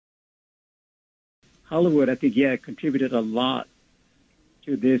Hollywood, I think, contributed a lot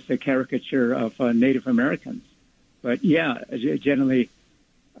to this caricature of Native Americans. But generally,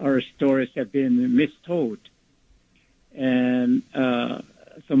 our stories have been mistold. And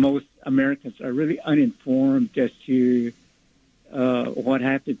so most Americans are really uninformed as to what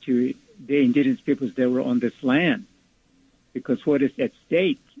happened to the indigenous peoples that were on this land. Because what is at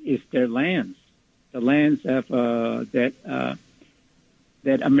stake is their lands, the lands of that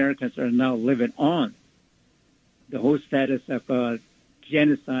Americans are now living on. The whole status of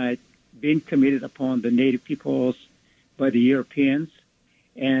genocide being committed upon the native peoples by the Europeans,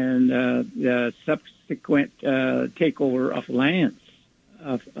 and the subsequent takeover of lands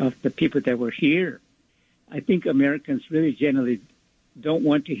of the people that were here. I think Americans really generally don't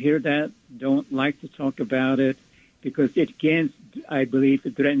want to hear that, don't like to talk about it, because it, again, I believe,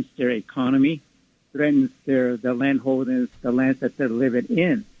 it threatens their economy, threatens the land holdings, the lands that they're living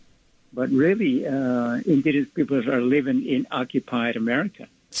in. But really, indigenous peoples are living in occupied America.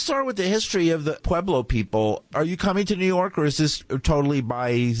 Let's start with the history of the Pueblo people. Are you coming to New York, or is this totally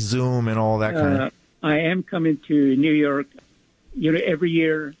by Zoom and all that kind of? I am coming to New York. You know, every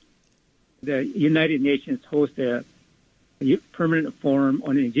year, the United Nations hosts a permanent forum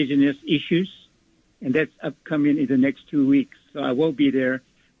on indigenous issues, and that's upcoming in the next 2 weeks. So I will be there.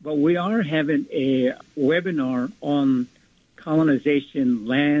 But we are having a webinar on colonization,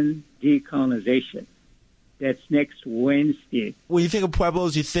 land decolonization. That's next Wednesday. When you think of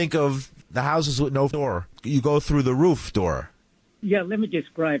Pueblos, you think of the houses with no door. You go through the roof door. Yeah, let me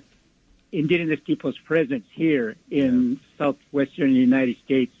describe indigenous people's presence here in southwestern United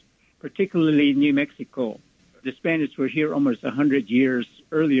States, particularly New Mexico. The Spanish were here almost 100 years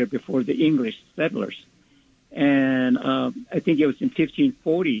earlier before the English settlers. And I think it was in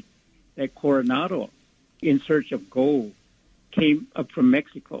 1540 that Coronado, in search of gold, came up from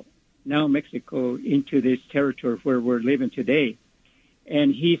Mexico, now Mexico, into this territory where we're living today.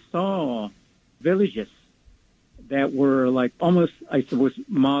 And he saw villages that were like almost, I suppose,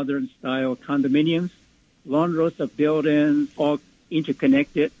 modern-style condominiums, long rows of buildings, all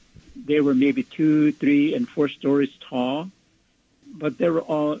interconnected. They were maybe 2, 3, and 4 stories tall, but they were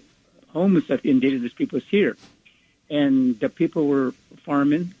all homes of indigenous peoples here. And the people were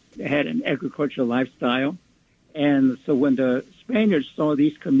farming. They had an agricultural lifestyle. And so when the Spaniards saw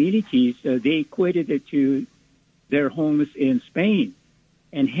these communities, they equated it to their homes in Spain.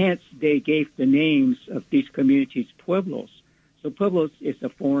 And hence, they gave the names of these communities Pueblos. So Pueblos is a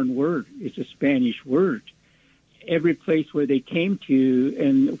foreign word. It's a Spanish word. Every place where they came to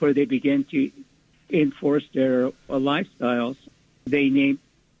and where they began to enforce their lifestyles, they named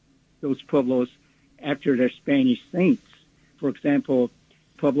those Pueblos after their Spanish saints. For example,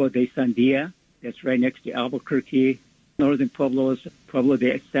 Pueblo de Sandia, that's right next to Albuquerque. Northern Pueblos, Pueblo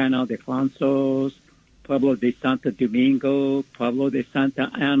de San Ildefonso, Pueblo de Santo Domingo, Pueblo de Santa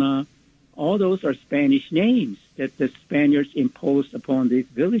Ana. All those are Spanish names that the Spaniards imposed upon these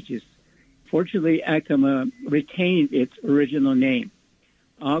villages. Fortunately, Acoma retained its original name.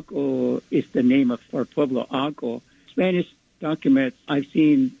 Ago is the name for Pueblo, Ago. Spanish documents I've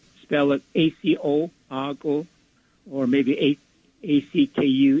seen spell it A-C-O, Ago, or maybe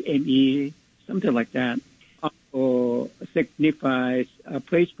A-C-K-U-M-E, something like that. Ago signifies a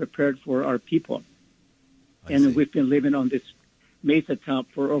place prepared for our people. And we've been living on this mesa top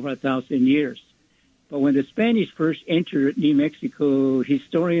for over 1,000 years. But when the Spanish first entered New Mexico,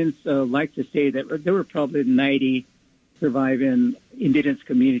 historians like to say that there were probably 90 surviving indigenous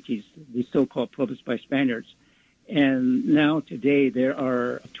communities, the so-called Pueblos by Spaniards. And now today there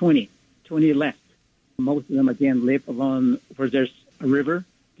are 20 left. Most of them, again, live along where there's a river,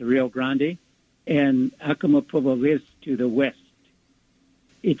 the Rio Grande, and Acoma Pueblo lives to the west.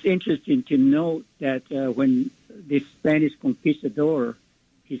 It's interesting to note that when the Spanish conquistador,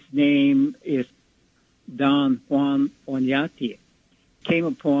 his name is Don Juan Oñate, came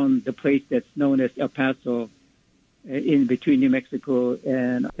upon the place that's known as El Paso in between New Mexico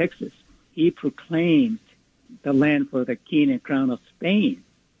and Texas. He proclaimed the land for the king and crown of Spain,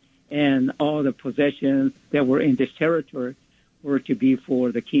 and all the possessions that were in this territory were to be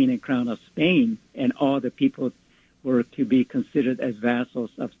for the king and crown of Spain, and all the people were to be considered as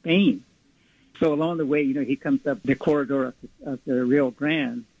vassals of Spain. So along the way, he comes up the corridor of the Rio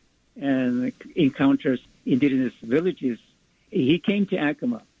Grande and encounters indigenous villages. He came to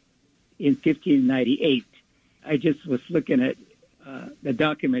Acoma in 1598. I just was looking at the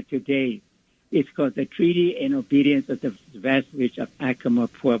document today. It's called the Treaty in Obedience of the Vassalage of Acoma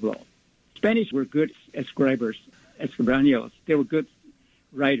Pueblo. Spanish were good escribers, escribanos. They were good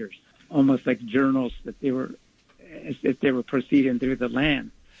writers, almost like journals that they were, as if they were proceeding through the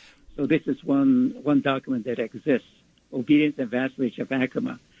land. So this is one document that exists, Obedience and Vassalage of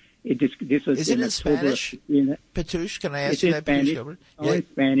Acoma. This was is it in October Spanish? Petuuche, can I ask you that, Petuuche Gilbert? Oh, in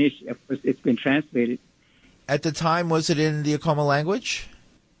Spanish. Of course, it's been translated. At the time, was it in the Acoma language?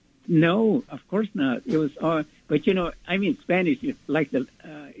 No, of course not. It was all, but Spanish, you'd like to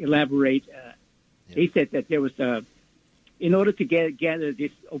elaborate. They said that there was in order to gather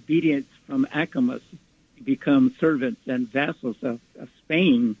this obedience from Acomas to become servants and vassals of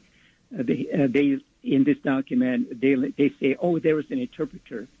Spain, they in this document, they say, there was an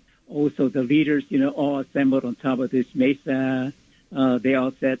interpreter. Also, the leaders, all assembled on top of this mesa. They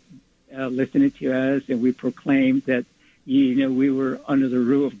all said, listening to us, and we proclaimed that, we were under the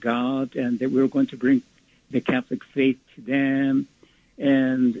rule of God and that we were going to bring the Catholic faith to them.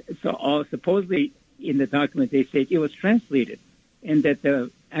 And so supposedly in the document, they said it was translated and that the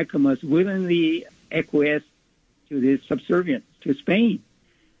Acomas willingly acquiesced to this subservience to Spain.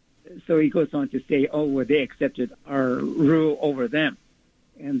 So he goes on to say, they accepted our rule over them,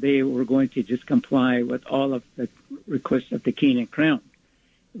 and they were going to just comply with all of the requests of the king and crown.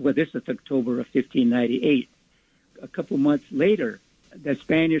 Well, this is October of 1598. A couple months later, the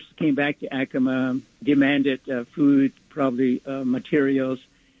Spaniards came back to Acoma, demanded food, probably materials,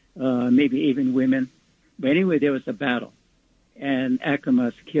 maybe even women. But anyway, there was a battle, and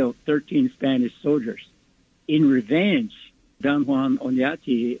Acomas killed 13 Spanish soldiers. In revenge, Don Juan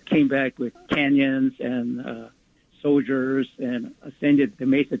Oñate came back with cannons and soldiers and ascended the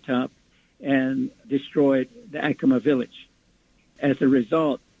mesa top and destroyed the Acoma village. As a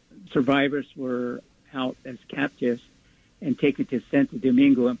result, survivors were held as captives and taken to Santo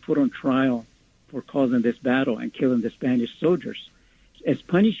Domingo and put on trial for causing this battle and killing the Spanish soldiers. As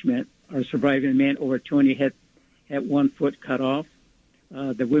punishment, our surviving men, over 20, had one foot cut off.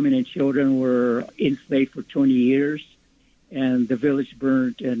 The women and children were enslaved for 20 years, and the village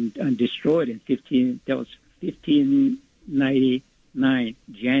burned and destroyed in 1599,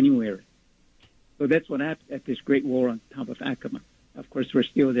 January. So that's what happened at this great war on top of Acoma. Of course, we're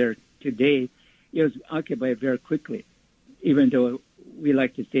still there today. It was occupied very quickly, even though we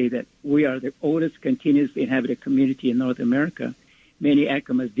like to say that we are the oldest continuously inhabited community in North America. Many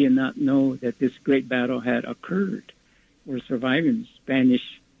Acomas did not know that this great battle had occurred. We're surviving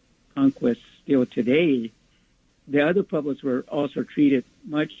Spanish conquest still today. The other Pueblos were also treated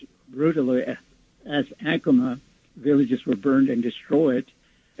much brutally as Acoma. Villages were burned and destroyed.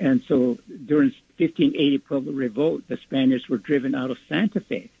 And so during 1580 Pueblo revolt, the Spaniards were driven out of Santa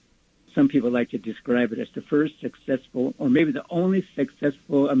Fe. Some people like to describe it as the first successful, or maybe the only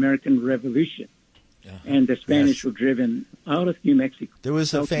successful American revolution. And the Spanish were driven out of New Mexico. There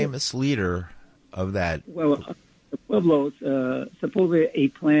was a famous leader of that. Well, the Pueblos, supposedly a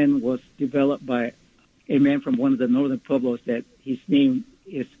plan was developed by a man from one of the northern Pueblos that his name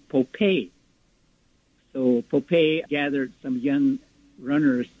is Pope. So Pope gathered some young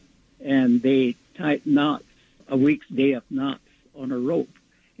runners, and they tied knots, a week's day of knots, on a rope.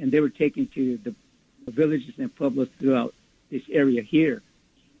 And they were taken to the villages and Pueblos throughout this area here.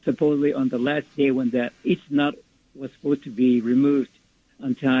 Supposedly on the last day when each knot was supposed to be removed,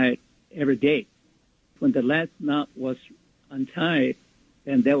 untied every day. When the last knot was untied,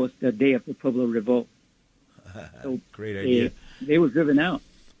 then that was the day of the Pueblo revolt. So great idea. They were driven out.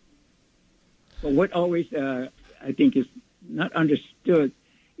 But what always, I think, is not understood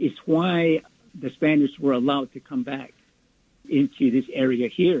is why the Spaniards were allowed to come back into this area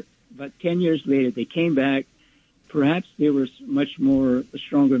here. But 10 years later, they came back. Perhaps there was much more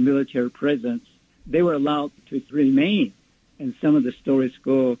stronger military presence. They were allowed to remain. And some of the stories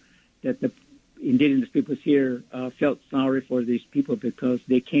go that the indigenous peoples here felt sorry for these people because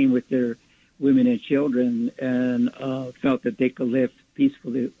they came with their women and children and felt that they could live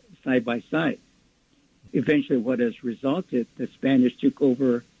peacefully side by side. Eventually, what has resulted, the Spanish took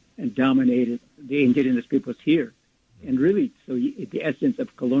over and dominated the indigenous peoples here. And really, so the essence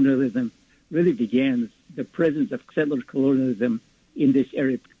of colonialism really begins, the presence of settler colonialism in this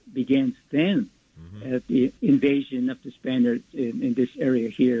area begins then, at the invasion of the Spaniards in this area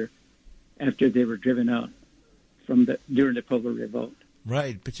here after they were driven out during the Pueblo Revolt.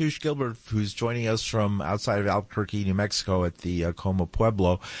 Right. Petuuche Gilbert, who's joining us from outside of Albuquerque, New Mexico at the Acoma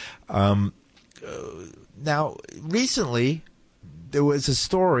Pueblo. Now, recently, there was a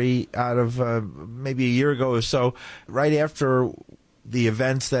story out of maybe a year ago or so, right after the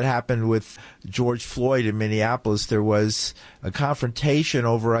events that happened with George Floyd in Minneapolis. There was a confrontation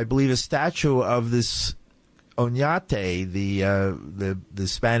over, I believe, a statue of this Oñate, the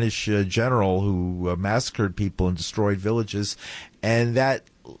Spanish general who massacred people and destroyed villages, and that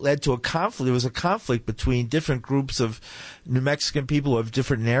led to a conflict. There was a conflict between different groups of New Mexican people who have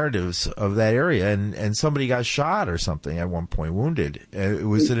different narratives of that area, and somebody got shot or something at one point, wounded. It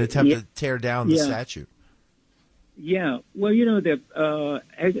was an attempt to tear down the statue. Yeah, well,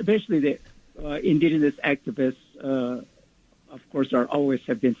 especially the indigenous activists, of course, always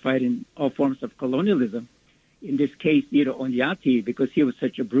have been fighting all forms of colonialism. In this case, Oñate, because he was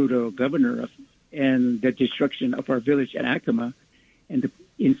such a brutal governor and the destruction of our village at Acoma and the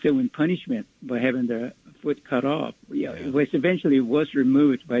ensuing punishment by having the foot cut off. It was eventually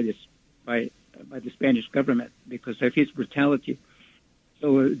removed by the Spanish government because of his brutality.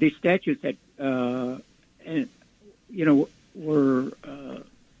 So these statues had, were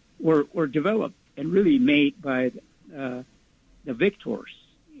developed and really made by the victors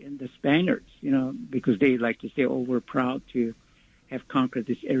and the Spaniards, because they like to say, we're proud to have conquered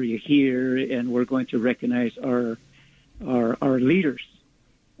this area here, and we're going to recognize our leaders.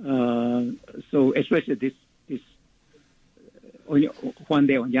 So especially this Juan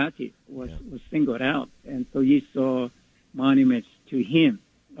de Oñate was singled out, and so you saw monuments to him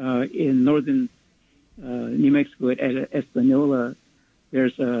in northern New Mexico at Espanola.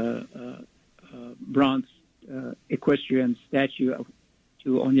 There's a bronze equestrian statue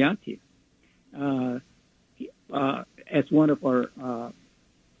to Oñate. As one of our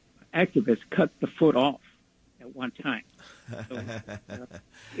activists cut the foot off at one time. So,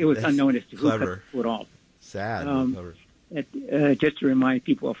 it was unknown as to who cut the foot off. Sad. Just to remind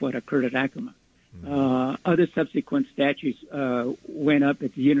people of what occurred at Acoma. Other subsequent statues went up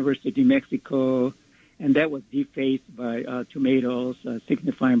at the University of New Mexico, and that was defaced by tomatoes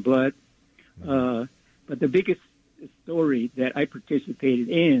signifying blood. But the biggest story that I participated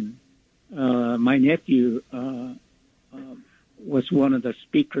in, my nephew was one of the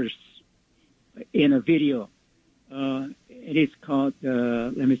speakers in a video. It is called,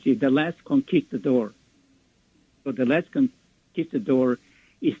 The Last Conquistador. So The Last Conquistador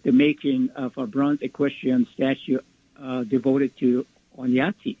is the making of a bronze equestrian statue devoted to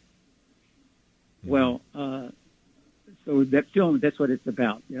Oñate. Well, so that film, that's what it's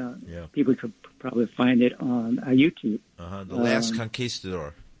about. People could probably find it on YouTube. The Last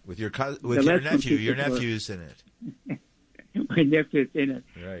Conquistador with your nephew. Your nephew's in it. My nephew's in it.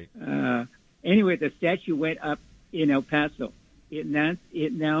 Right. Anyway, the statue went up in El Paso. It now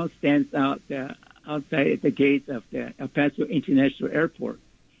stands outside at the gates of the El Paso International Airport.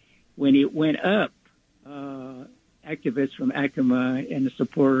 When it went up, activists from Acoma and the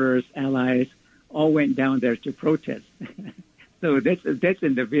supporters, allies, all went down there to protest. So that's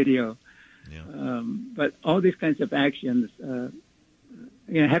in the video. Yeah. But all these kinds of actions,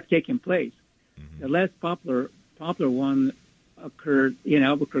 have taken place. Mm-hmm. The last popular one occurred in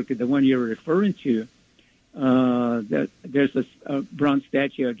Albuquerque, the one you're referring to. There's a bronze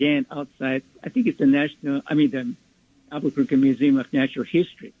statue again outside. I think it's the Albuquerque Museum of Natural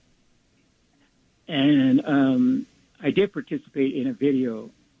History. And I did participate in a video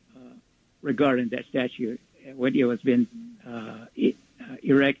regarding that statue when it was being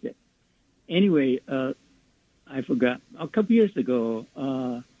erected. Anyway, I forgot. A couple years ago,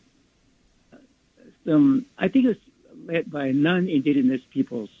 I think it was led by non-indigenous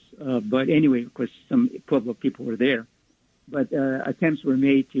peoples, but anyway, of course, some Pueblo people were there. But attempts were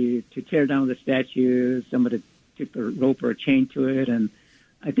made to tear down the statue. Somebody took a rope or a chain to it, and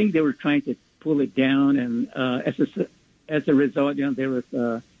I think they were trying to pull it down. And as a result, there was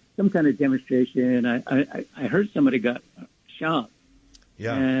some kind of demonstration. I heard somebody got shot.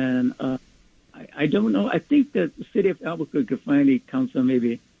 Yeah. And I don't know. I think the city of Albuquerque finally council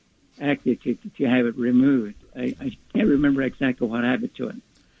maybe acted to have it removed. I can't remember exactly what happened to it.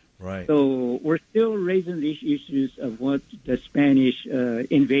 Right. So we're still raising these issues of what the Spanish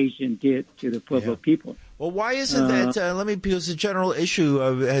invasion did to the Pueblo people. Well, why isn't that? Because the general issue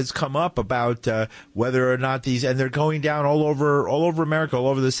has come up about whether or not these, and they're going down all over America, all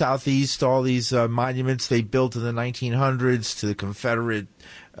over the Southeast, all these monuments they built in the 1900s to the Confederate,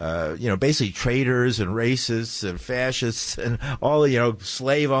 basically traitors and racists and fascists and all,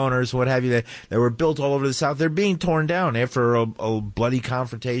 slave owners, what have you, that were built all over the South. They're being torn down after a bloody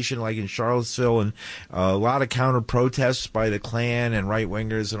confrontation like in Charlottesville and a lot of counter protests by the Klan and right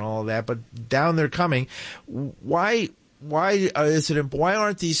wingers and all of that. But down they're coming. Why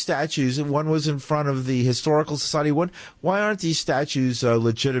aren't these statues? One was in front of the Historical Society. Why aren't these statues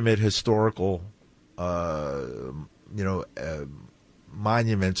legitimate historical,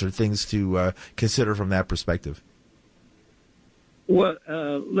 monuments or things to consider from that perspective? Well,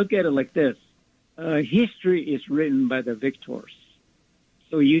 look at it like this. History is written by the victors.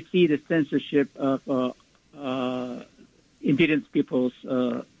 So you see the censorship of indigenous people's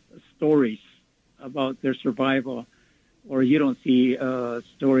stories about their survival, or you don't see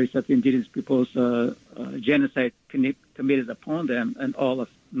stories of indigenous people's genocide committed upon them and all of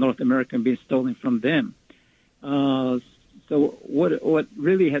North America being stolen from them. So what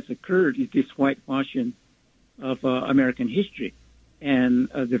really has occurred is this whitewashing of American history, and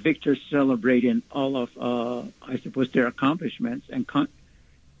the victors celebrating all of, I suppose, their accomplishments and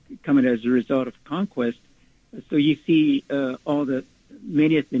coming as a result of conquest. So you see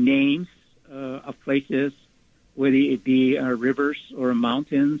many of the names of places, whether it be rivers or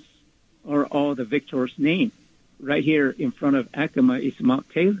mountains, or all the victors' names. Right here in front of Acoma is Mount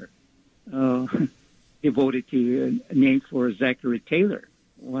Taylor, devoted to named for Zachary Taylor,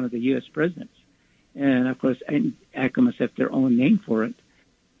 one of the U.S. presidents. And, of course, Acomas have their own name for it.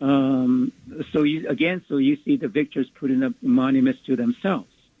 So you see the victors putting up monuments to themselves.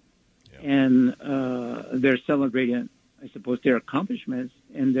 Yeah. And they're celebrating, I suppose, their accomplishments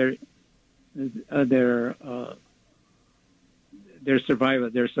and their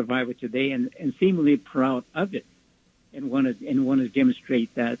survival today, and seemingly proud of it, and want to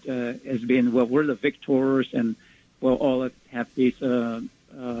demonstrate that as being, well, we're the victors, and we'll all have these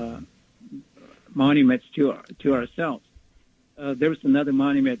monuments to ourselves. There was another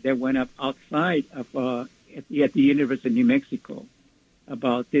monument that went up outside of at the University of New Mexico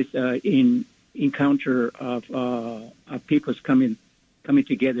about this encounter of peoples coming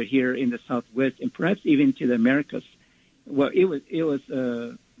together here in the Southwest, and perhaps even to the Americas. Well, it was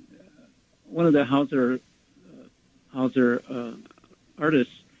one of the Hauser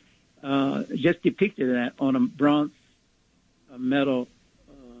artists just depicted that on a bronze metal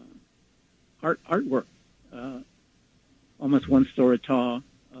artwork, almost 1 story tall,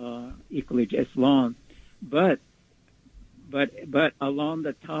 equally as long, but along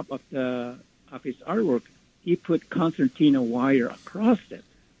the top of his artwork, he put concertina wire across it,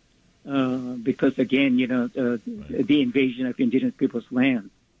 because again, the invasion of indigenous people's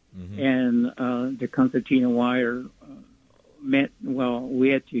land, mm-hmm. and the concertina wire meant, well, we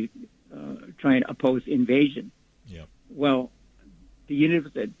had to try and oppose invasion. Yep. Well, the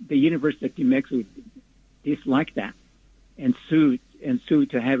University of New Mexico disliked that and sued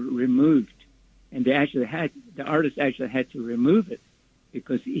to have it removed, and the artist actually had to remove it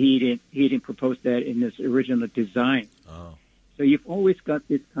because he didn't propose that in his original design. Oh. So you've always got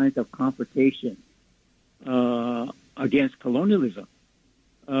this kind of confrontation against colonialism.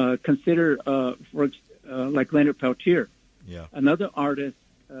 Consider like Leonard Peltier. Yeah. Another artist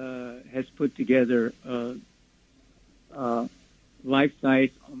has put together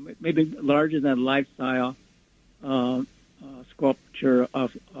life-size, maybe larger than life-size sculpture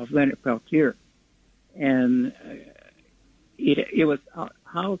of Leonard Peltier, and it was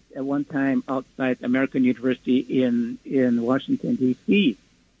housed at one time outside American University in Washington, D.C.,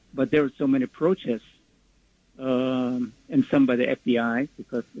 but there were so many protests, and some by the FBI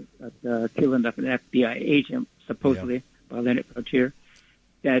because of the killing of an FBI agent, supposedly, by Leonard Peltier,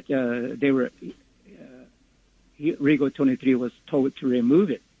 that they were, Rigo 23 was told to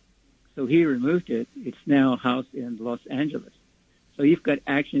remove it. So he removed it. It's now housed in Los Angeles. So you've got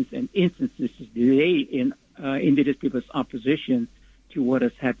actions and instances today in indigenous people's opposition to what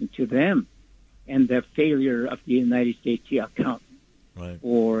has happened to them, and the failure of the United States to account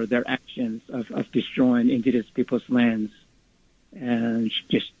for their actions of destroying indigenous people's lands and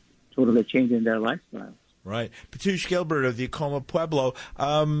just totally changing their lifestyles. Right. Petuuche Gilbert of the Acoma Pueblo.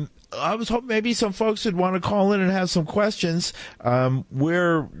 I was hoping maybe some folks would want to call in and have some questions.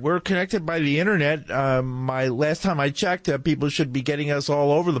 We're connected by the internet. My last time I checked, people should be getting us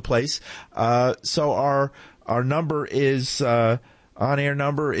all over the place. So our number is on-air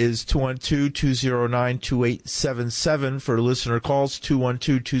number is 212-209-2877 for listener calls,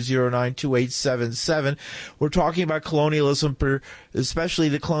 212-209-2877. We're talking about colonialism, especially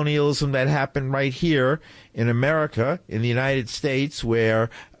the colonialism that happened right here in America, in the United States,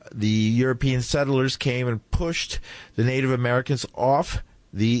 where the European settlers came and pushed the Native Americans off.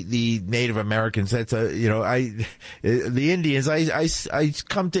 The Native Americans, that's the Indians. I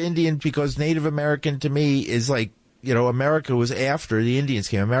come to Indian because Native American to me is like, America was after the Indians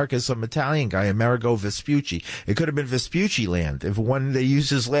came. America is some Italian guy, Amerigo Vespucci. It could have been Vespucci land. If they used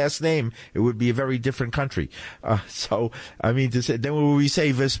his last name, it would be a very different country. So, I mean, then when we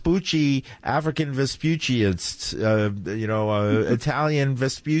say Vespucci, African Vespucci, it's, Italian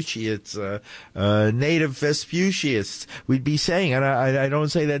Vespucci, it's, native Vespucci, we'd be saying, and I don't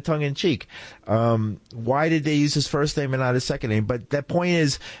say that tongue in cheek. Why did they use his first name and not his second name? But that point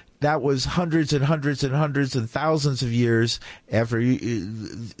is, that was hundreds and hundreds and hundreds and thousands of years after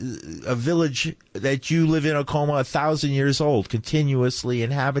a village that you live in, Acoma, 1,000 years old, continuously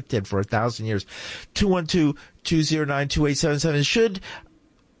inhabited for 1,000 years. 212-209-2877. Should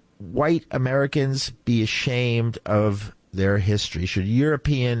white Americans be ashamed of their history? Should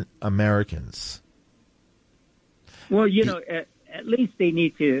European Americans? Well, at least they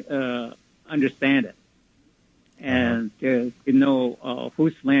need to understand it and to know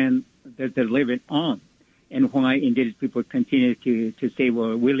whose land that they're living on, and why indigenous people continue to say,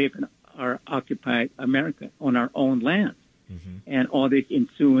 well, we live in our occupied America on our own land. Mm-hmm. And all these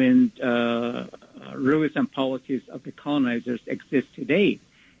ensuing rules and policies of the colonizers exist today.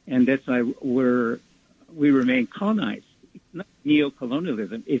 And that's why we remain colonized. It's not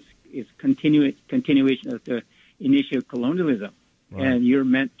neo-colonialism. It's continuation of the initial colonialism. Right. And you're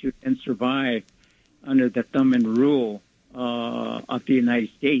meant to survive under the thumb and rule of the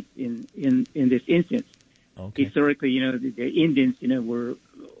United States in this instance. Okay. Historically, the Indians,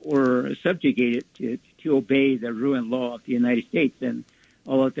 were subjugated to obey the rule and law of the United States, and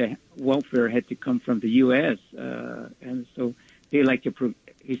all of the welfare had to come from the U.S. And so they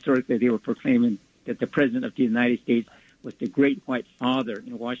historically they were proclaiming that the President of the United States was the Great White Father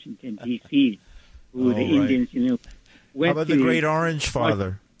in Washington, D.C., who Indians, went How about to, the Great Orange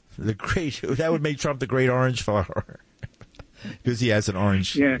Father? That would make Trump the Great Orange Father. Because he has an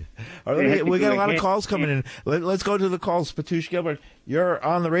orange. Yeah. Right, we got a lot of calls coming in. Let's go to the calls. Petuuche Gilbert, you're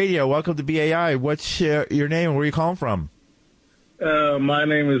on the radio. Welcome to BAI. What's your name and where are you calling from? My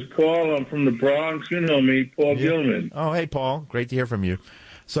name is Paul. I'm from the Bronx. You know me, Paul Gilman. Oh, hey, Paul. Great to hear from you.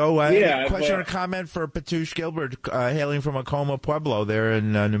 So, question or comment for Petuuche Gilbert, hailing from Acoma, Pueblo, there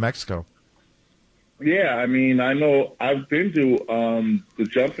in New Mexico? Yeah, I mean, I know I've been to the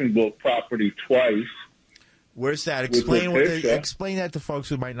Jumping Boat property twice. Where's that? Explain that to folks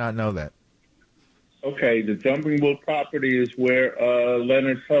who might not know that. Okay, the Jumping Boat property is where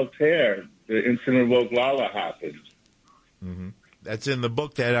Leonard Peltier, the incident of Oglala, happened. Mm-hmm. That's in the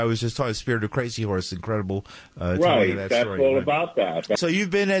book that I was just talking, Spirit of Crazy Horse, incredible. Right, that's story, all about that. So you've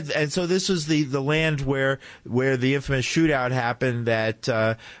been at, and so this was the land where the infamous shootout happened.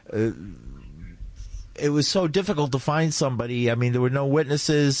 That it was so difficult to find somebody. I mean, there were no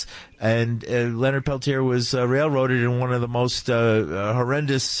witnesses, and Leonard Peltier was railroaded in one of the most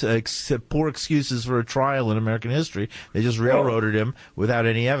horrendous, poor excuses for a trial in American history. They just railroaded him without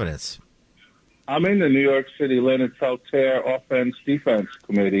any evidence. I'm in the New York City Leonard Peltier Offense-Defense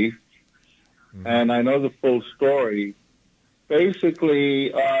Committee, and I know the full story.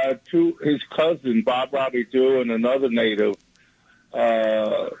 Basically, his cousin, Bob Robbie Dew, and another native,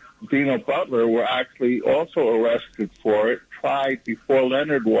 Dino Butler, were actually also arrested for it, tried before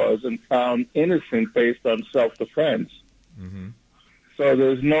Leonard was, and found innocent based on self-defense. Mm-hmm. So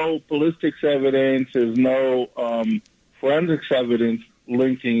there's no ballistics evidence, there's no forensics evidence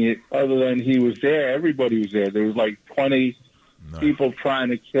linking it other than he was there. Everybody was there. There was like 20 people trying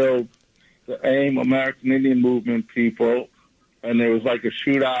to kill the AIM, American Indian Movement people, and there was like a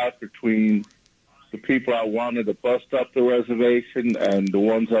shootout between the people I wanted to bust up the reservation and the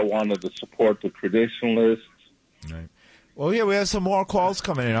ones I wanted to support the traditionalists. Right. Well, yeah, we have some more calls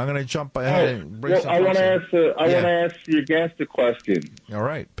coming in. I'm going to jump ahead and bring some. I want to ask your guest a question. All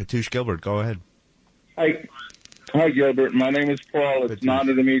right, Petuuche Gilbert, go ahead. Hi, Gilbert. My name is Paul. It's an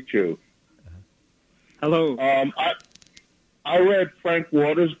honor to meet you. Hello. I read Frank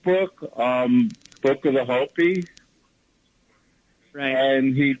Waters' book, Book of the Hopi. Right.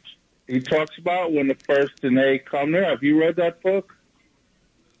 And he talks about when the first Dene come there. Have you read that book?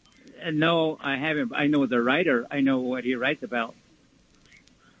 No, I haven't. I know the writer. I know what he writes about.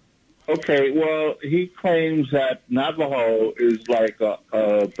 Okay, well, he claims that Navajo is like a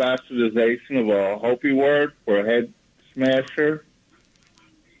bastardization of a Hopi word for a head smasher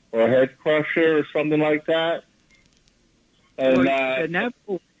or a head crusher or something like that. And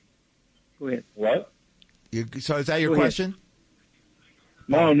Navajo. Go ahead. What? So is that your question?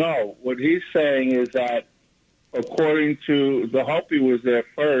 No. What he's saying is that according to the Hopi was there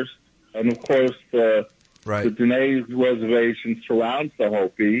first, and of course the Dene reservation surrounds the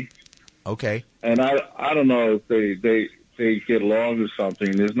Hopi. Okay. And I don't know if they get along or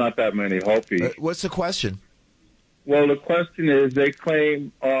something. There's not that many Hopi. What's the question? Well, the question is they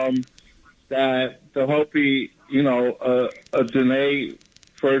claim that the Hopi, a Dene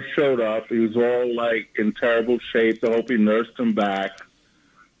first showed up. He was all like in terrible shape. The Hopi nursed him back.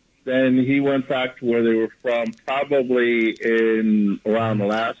 Then he went back to where they were from, probably around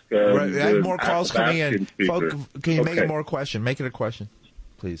Alaska. Right. I have more calls coming in. Folk, can you make it more a question? Make it a question,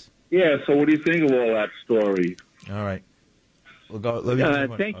 please. Yeah, so what do you think of all that story? All right. We'll go.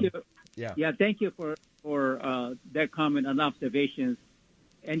 Thank you. Yeah. Thank you for that comment and observations.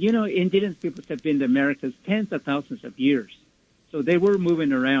 And, indigenous peoples have been in the Americas tens of thousands of years. So they were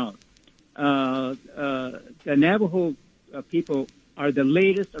moving around. The Navajo people are the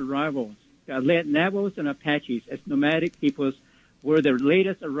latest arrivals. Navajos and Apaches, as nomadic peoples, were the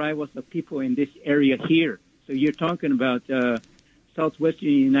latest arrivals of people in this area here. So you're talking about southwestern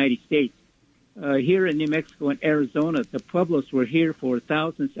United States. Here in New Mexico and Arizona, the Pueblos were here for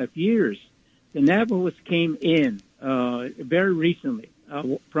thousands of years. The Navajos came in very recently,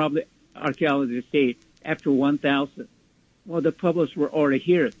 probably archaeologists state, after 1,000. Well, the Pueblos were already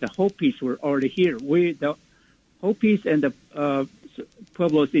here. The Hopis were already here. The Hopis and the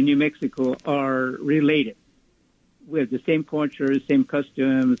Pueblos in New Mexico are related. We have the same culture, same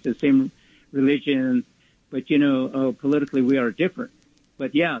customs, the same religion, but, politically we are different.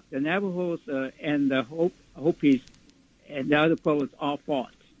 But, yeah, the Navajos and the Hopis and the other Pueblos all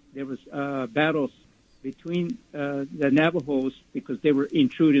fought. There was battles between the Navajos because they were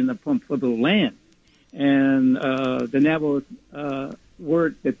intruding upon Pueblo land. And the Navajo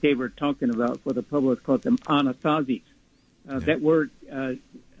word that they were talking about for the Pueblos called them Anastazis. That word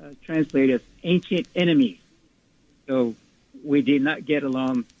translated as ancient enemies. So we did not get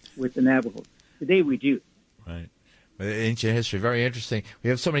along with the Navajos. Today we do. Right. Ancient history. Very interesting. We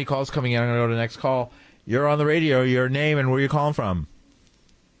have so many calls coming in. I'm going to go to the next call. You're on the radio. Your name and where you calling from?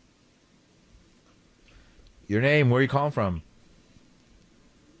 Your name. Where you calling from?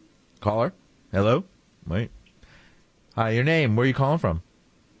 Caller? Hello? Wait. Hi, your name. Where you calling from?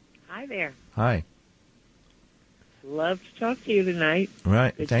 Hi there. Hi. Love to talk to you tonight.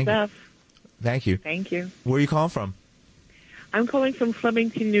 Right. Good Thank stuff. you. Thank you. Thank you. Where are you calling from? I'm calling from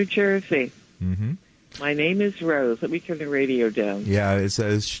Flemington, New Jersey. Mm-hmm. My name is Rose. Let me turn the radio down. Yeah, it's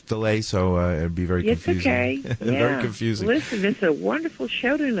a delay, so it'd be very confusing. It's okay. Very confusing. Listen, it's a wonderful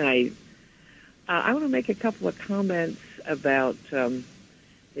show tonight. I want to make a couple of comments about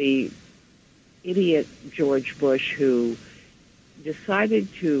the idiot George Bush who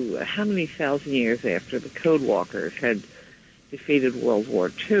decided to, how many thousand years after the Code Walkers had defeated World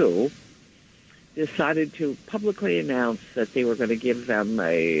War II, decided to publicly announce that they were going to give them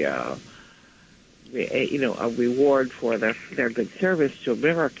a reward for their good service to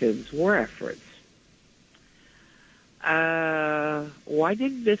Americans' war efforts. Why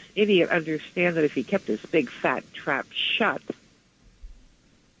didn't this idiot understand that if he kept this big fat trap shut,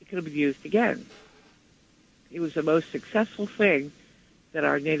 it could have been used again? It was the most successful thing that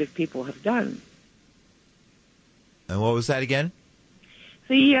our native people have done. And what was that again?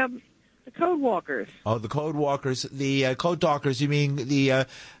 The Code Walkers. Oh, the Code Walkers, the Code Talkers. You mean the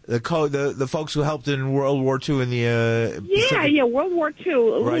folks who helped in World War II in the Pacific? World War II.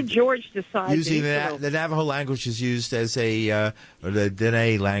 Little right. George decided using the Navajo language was used as a or the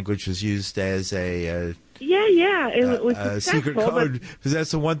Dene language was used as a it was a secret code because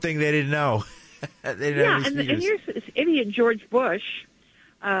that's the one thing they didn't know. And here's this idiot George Bush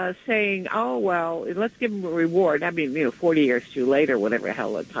saying, "Oh well, let's give him a reward." I mean, 40 years too late, or whatever the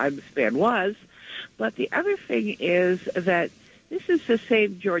hell the time span was. But the other thing is that this is the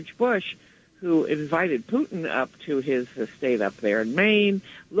same George Bush who invited Putin up to his estate up there in Maine,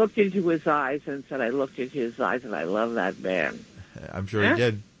 looked into his eyes, and said, "I looked into his eyes, and I love that man." I'm sure he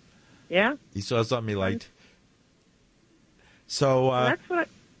did. Yeah, he saw something he liked. So that's what.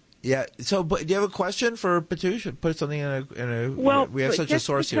 Yeah. So, but do you have a question for Petuuche? Put something in a. Well, we have such a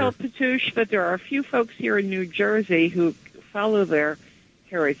source here. Petuuche, but there are a few folks here in New Jersey who follow their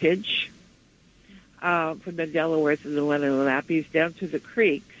heritage from the Delawares and the Lenni-Lenapes down to the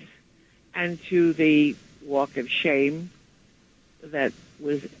creeks and to the walk of shame that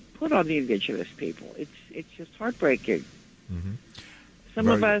was put on the indigenous people. It's just heartbreaking. Mm-hmm. Some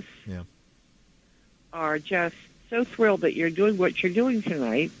of us are just so thrilled that you're doing what you're doing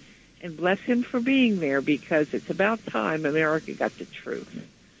tonight. And bless him for being there, because it's about time America got the truth.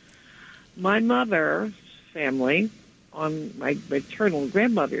 My mother's family, on my maternal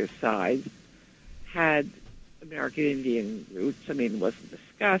grandmother's side, had American Indian roots. I mean, it wasn't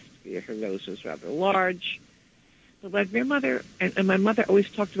discussed. Her nose was rather large. But my grandmother and my mother always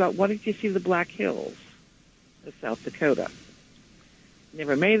talked about wanting to see the Black Hills of South Dakota.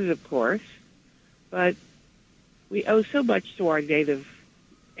 Never made it, of course, but we owe so much to our native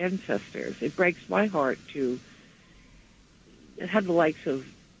ancestors. It breaks my heart to have the likes of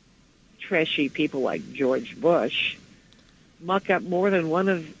trashy people like George Bush muck up more than one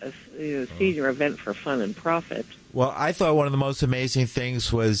of senior event for fun and profit. Well, I thought one of the most amazing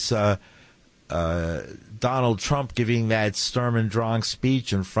things was Donald Trump giving that Sturm und Drang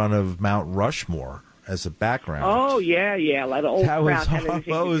speech in front of Mount Rushmore. as a background. Oh, yeah, like the old crowd had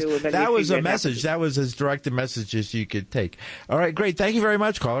anything to do with anything. That was a message. That was as direct a message as you could take. All right, great. Thank you very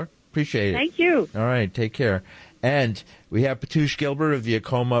much, caller. Appreciate it. Thank you. All right, take care. And we have Petuuche Gilbert of the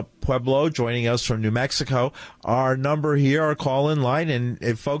Acoma Pueblo joining us from New Mexico. Our number here, our call-in line, and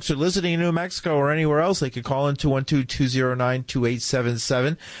if folks are listening in New Mexico or anywhere else, they could call in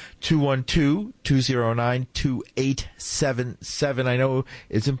 212-209-2877, 212-209-2877. I know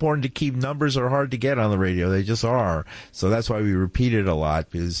it's important to keep numbers are hard to get on the radio. They just are. So that's why we repeat it a lot,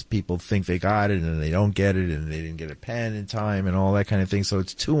 because people think they got it and they don't get it and they didn't get a pen in time and all that kind of thing. So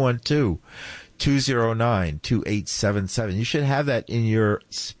it's 212-209-2877. You should have that in your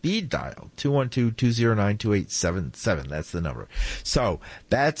speed dial, 212-209-2877. That's the number. So,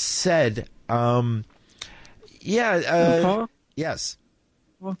 that said, Paul? Yes.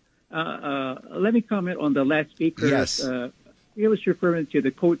 Well, let me comment on the last speaker. Yes. He was referring to the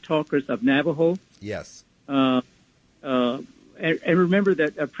code talkers of Navajo. Yes. And remember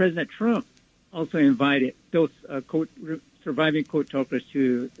that President Trump also invited those surviving code talkers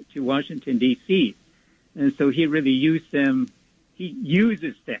to Washington, D.C. And so he really used them. He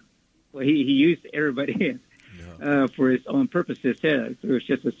uses them. Well, he used everybody for his own purposes. So it's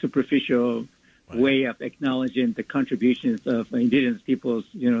just a superficial way of acknowledging the contributions of indigenous peoples,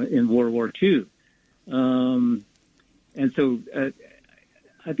 in World War II. And so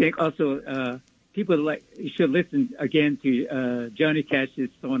I think also people should listen again to Johnny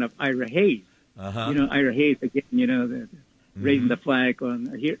Cash's song of Ira Hayes. Ira Hayes again, raising the flag on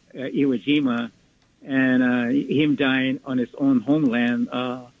Iwo Jima, and him dying on his own homeland,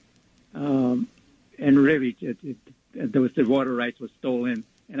 and really, the water rights was stolen.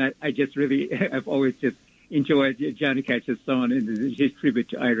 And I just really, I've always just enjoyed Johnny Cash's song and his tribute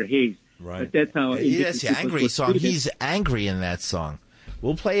to Ira Hayes. Right. But that's how. That's the angry song. He's angry in that song.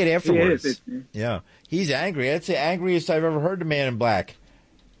 We'll play it afterwards. Yeah, he's angry. That's the angriest I've ever heard the Man in Black.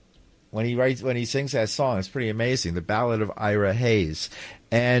 When he sings that song, it's pretty amazing. The Ballad of Ira Hayes.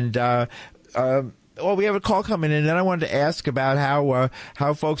 And, we have a call coming in, and I wanted to ask about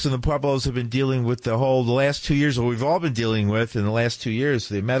how folks in the Pueblos have been dealing with the last 2 years, what we've all been dealing with in the last 2 years,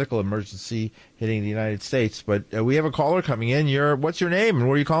 the medical emergency hitting the United States. But we have a caller coming in. What's your name, and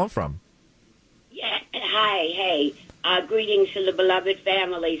where are you calling from? Yeah, hi, hey. Greetings to the beloved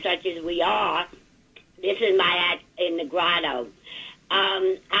family, such as we are. This is my act in the grotto.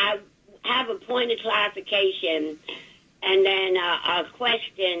 I have a point of clarification and then a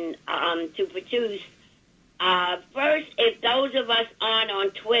question to Petuuche. First, if those of us aren't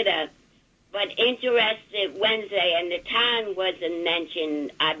on Twitter but interested Wednesday and the time wasn't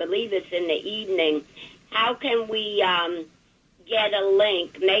mentioned, I believe it's in the evening, how can we get a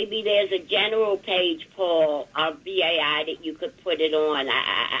link? Maybe there's a general page, Paul, of BAI that you could put it on.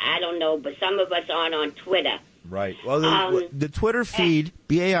 I don't know, but some of us aren't on Twitter. Right. Well, the Twitter feed,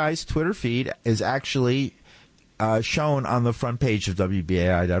 BAI's Twitter feed, is actually shown on the front page of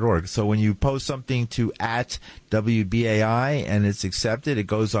WBAI.org. So when you post something to @WBAI and it's accepted, it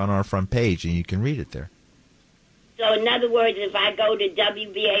goes on our front page and you can read it there. So in other words, if I go to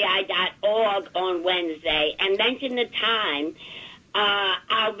WBAI.org on Wednesday and mention the time,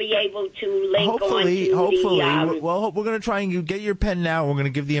 I'll be able to link hopefully, the... Well, we're going to try and get your pen now. We're going to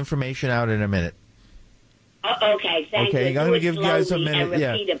give the information out in a minute. Okay, thank you. I'm going to give you guys a minute. And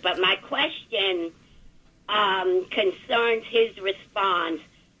repeat it. But my question concerns his response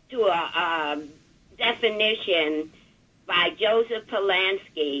to a definition by Joseph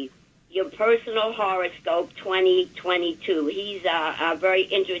Polanski, Your Personal Horoscope 2022. He's a very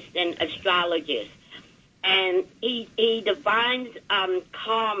interesting astrologist. And he defines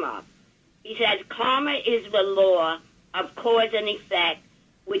karma. He says, karma is the law of cause and effect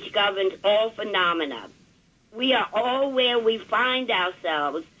which governs all phenomena. We are all where we find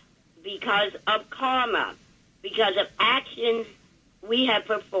ourselves because of karma, because of actions we have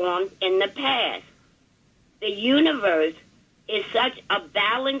performed in the past. The universe is such a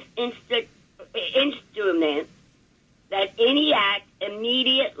balanced instrument that any act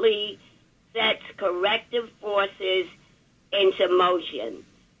immediately sets corrective forces into motion,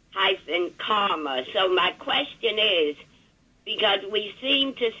 -karma. So my question is, because we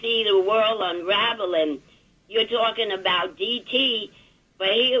seem to see the world unraveling, you're talking about DT, but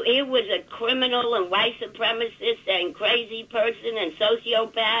he was a criminal and white supremacist and crazy person and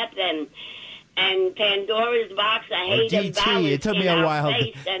sociopath and Pandora's box. I hate him. It took me a while.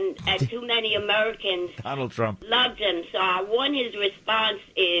 And too many Americans Donald Trump loved him. So I want his response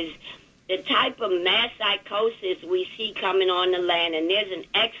is the type of mass psychosis we see coming on the land. And there's an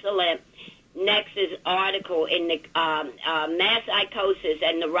excellent Nexus article in the mass psychosis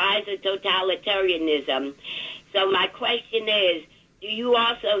and the rise of totalitarianism. So my question is, do you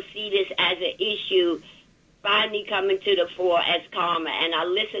also see this as an issue finally coming to the fore as karma? And I'll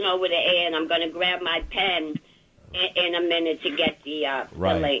listen over the air, and I'm going to grab my pen in a minute to get the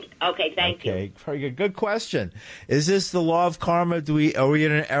link. Okay, thank you. Okay, very good. Good question. Is this the law of karma? Are we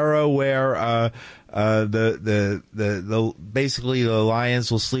in an era where the basically the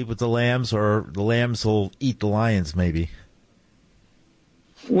lions will sleep with the lambs, or the lambs will eat the lions? Maybe.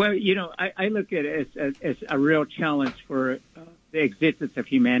 Well, I look at it as a real challenge for the existence of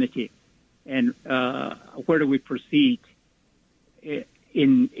humanity, and where do we proceed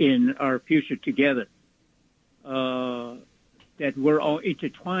in our future together? That we're all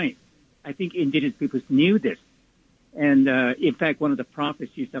intertwined. I think indigenous peoples knew this. And in fact, one of the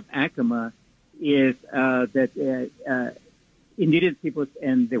prophecies of Acoma is that indigenous peoples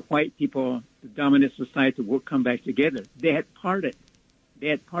and the white people, the dominant society, will come back together. They had parted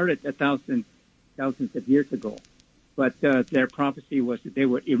thousands of years ago. But their prophecy was that they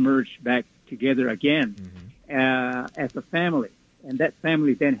would emerge back together again as a family. And that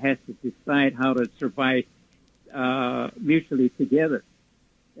family then has to decide how to survive mutually together.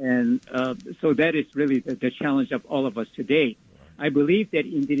 And so that is really the challenge of all of us today. I believe that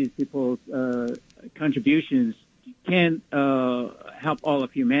indigenous people's contributions can help all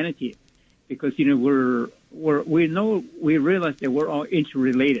of humanity, because we realize that we're all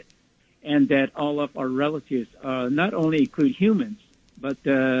interrelated, and that all of our relatives not only include humans, but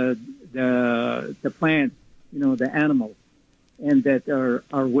the plants, the animals, and that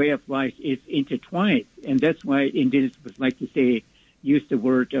our way of life is intertwined. And that's why indigenous would like to use the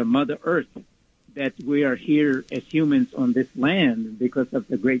word Mother Earth, that we are here as humans on this land because of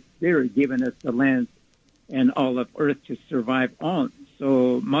the Great Spirit giving us the land and all of Earth to survive on.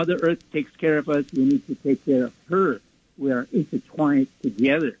 So Mother Earth takes care of us. We need to take care of her. We are intertwined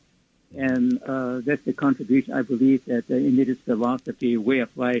together. And that's the contribution, I believe, that the indigenous philosophy, way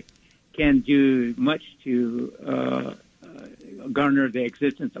of life, can do much to garner the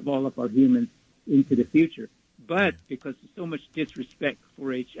existence of all of our humans into the future. But because of so much disrespect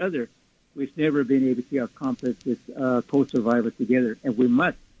for each other, we've never been able to accomplish this co-survival together. And we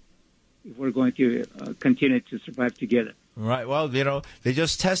must, if we're going to continue to survive together. Right. Well, they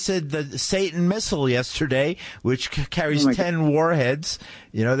just tested the Satan missile yesterday, which carries 10 warheads.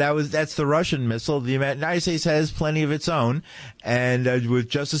 That's the Russian missile. The United States has plenty of its own, and was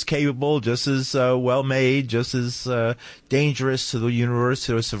just as capable, just as well made, just as dangerous to the universe,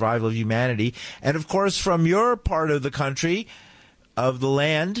 to the survival of humanity. And of course, from your part of the country, of the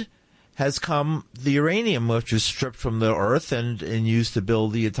land, has come the uranium, which was stripped from the earth and used to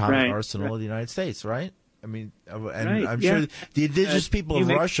build the atomic arsenal of the United States. Right. I mean, and I'm sure the indigenous people of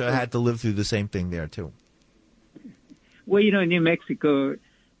Russia had to live through the same thing there, too. Well, in New Mexico,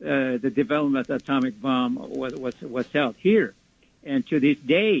 the development of the atomic bomb was held here. And to this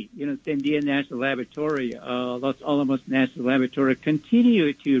day, Sandia National Laboratory, Los Alamos National Laboratory,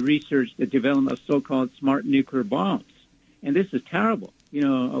 continue to research the development of so-called smart nuclear bombs. And this is terrible.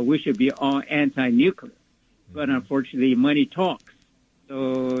 We should be all anti-nuclear. But unfortunately, money talks.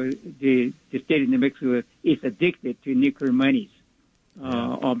 So the state of New Mexico is addicted to nuclear monies,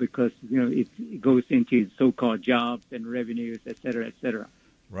 all because, it goes into so-called jobs and revenues, et cetera, et cetera.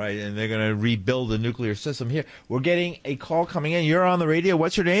 Right, and they're going to rebuild the nuclear system here. We're getting a call coming in. You're on the radio.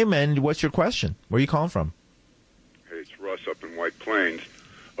 What's your name and what's your question? Where are you calling from? Hey, it's Russ up in White Plains.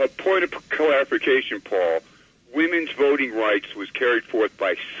 A point of clarification, Paul. Women's voting rights was carried forth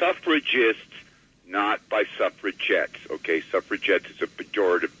by suffragists, not by suffragettes. Okay, suffragettes is a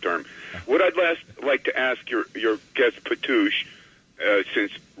pejorative term. What I'd like to ask your guest, Petuuche,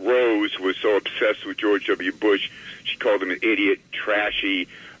 since Rose was so obsessed with George W. Bush, she called him an idiot, trashy,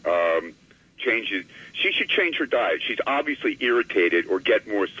 she should change her diet. She's obviously irritated or get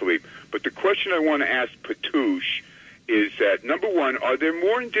more sleep. But the question I want to ask Petuuche is that, number one, are there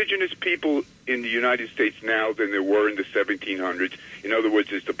more indigenous people in the United States now than there were in the 1700s? In other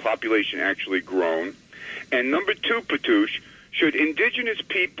words, is the population actually grown? And number two, Petuuche, should indigenous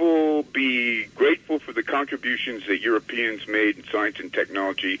people be grateful for the contributions that Europeans made in science and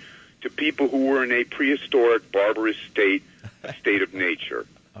technology to people who were in a prehistoric, barbarous state, a state of nature?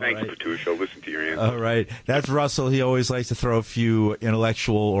 Thanks, Petuuche. I'll listen to your answer. All right. That's Russell. He always likes to throw a few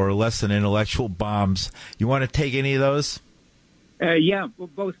intellectual or less than intellectual bombs. You want to take any of those? Yeah, well,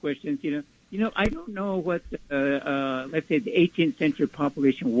 both questions. I don't know what, let's say, the 18th century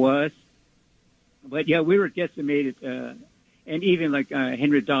population was, but yeah, we were decimated, and even like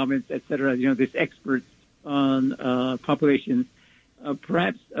Henry Dobbins, et cetera, these experts on populations,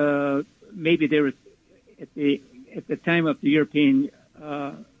 perhaps maybe there was at the time of the European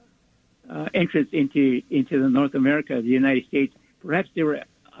entrance into the North America, the United States, perhaps there were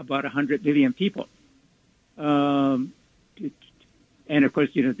about 100 million people. And of course,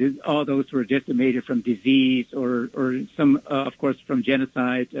 all those were decimated from disease or some, of course, from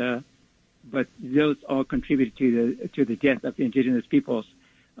genocide. But those all contributed to the death of the indigenous peoples.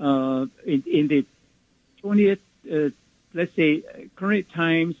 In the 20th, let's say, current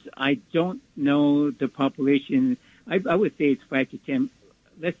times, I don't know the population. I would say it's less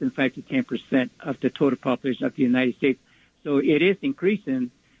than 5 to 10% of the total population of the United States. So it is increasing.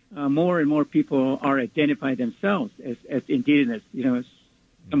 More and more people are identifying themselves as indigenous,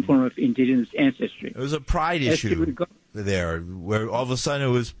 some form of indigenous ancestry. It was a pride issue there, where all of a sudden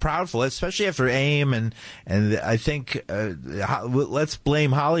it was proudful, especially after AIM, and I think let's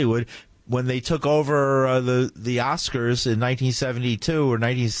blame Hollywood when they took over the Oscars in 1972 or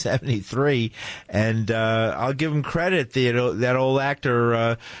 1973, and I'll give them credit. That old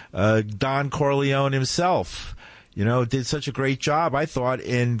actor Don Corleone himself, did such a great job, I thought,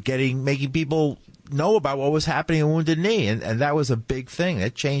 in making people know about what was happening in Wounded Knee, and that was a big thing.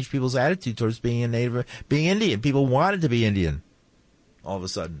 That changed people's attitude towards being being Indian. People wanted to be Indian all of a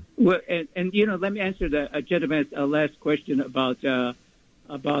sudden. Well, and let me answer the gentleman's last question about the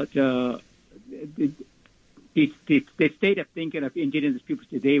state of thinking of indigenous people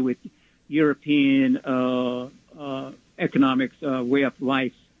today with European economics, way of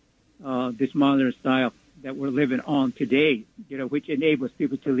life, this modern style that we're living on today, which enables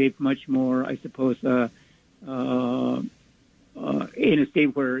people to live much more, I suppose, in a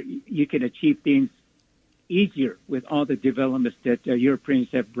state where you can achieve things easier with all the developments that Europeans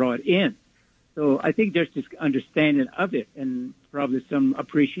have brought in. So I think there's this understanding of it and probably some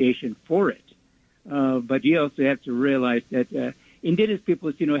appreciation for it. But you also have to realize that indigenous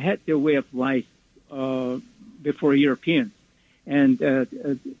peoples, had their way of life before Europeans, and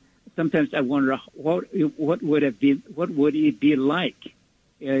sometimes I wonder what would it be like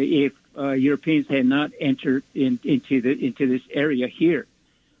if Europeans had not entered into this area here.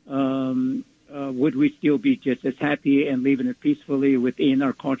 Would we still be just as happy and living peacefully within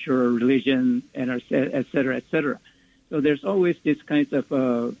our culture or religion and et cetera, et cetera? So there's always this kinds of,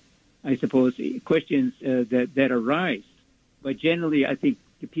 I suppose, questions that arise. But generally, I think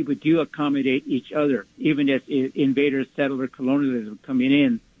the people do accommodate each other, even as invaders, settler colonialism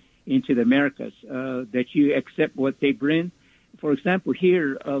coming into the Americas, that you accept what they bring. For example,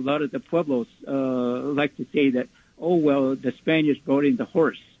 here, a lot of the Pueblos like to say that, the Spaniards brought in the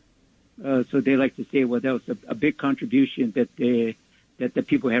horse. So they like to say, that was a big contribution that the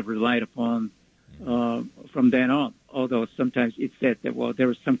people have relied upon from then on. Although sometimes it's said that, there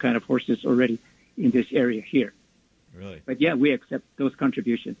was some kind of horses already in this area here. Really? But yeah, we accept those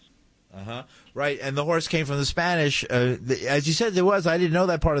contributions. Right, and the horse came from the Spanish. As you said, there was. I didn't know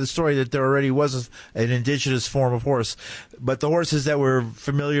that part of the story, that there already was an indigenous form of horse. But the horses that we're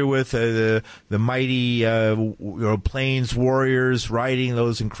familiar with, the mighty plains warriors riding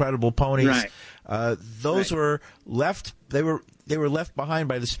those incredible ponies, right. Those were left. They were left behind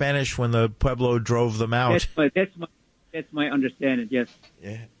by the Spanish when the Pueblo drove them out. That's my understanding. Yes.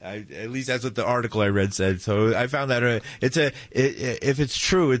 Yeah, at least that's what the article I read said. So I found that if it's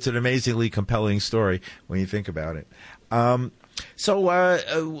true, it's an amazingly compelling story when you think about it. So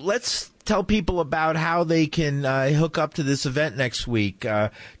let's tell people about how they can hook up to this event next week. Do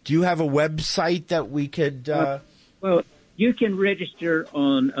you have a website that we could? Well, you can register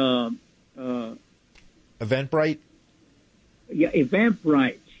on Eventbrite. Yeah,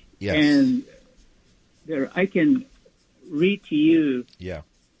 Eventbrite. Yes. And there, I can read to you. Yeah.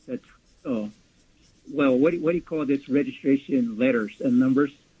 That. What do you call this? Registration letters and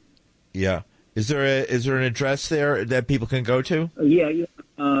numbers. Yeah. Is there an address there that people can go to? Yeah.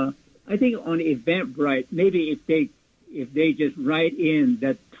 I think on Eventbrite, maybe if they just write in,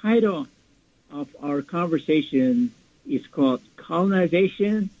 the title of our conversation is called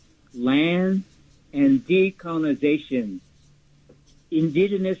Colonization, Land, and Decolonization: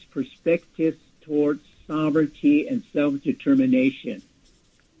 Indigenous Perspectives Towards Sovereignty and Self-Determination.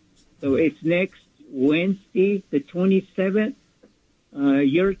 So it's next Wednesday, the 27th,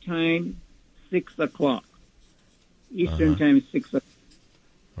 your time, 6 o'clock. Eastern time, 6 o'clock.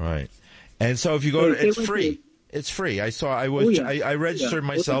 Right. And so if you go to, it's free. It's free. I registered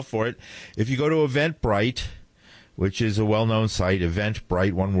myself for it. If you go to Eventbrite, which is a well-known site,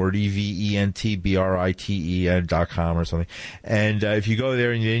 Eventbrite, one word, eventbrite.com or something. And if you go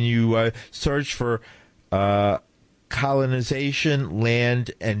there and then you search for colonization,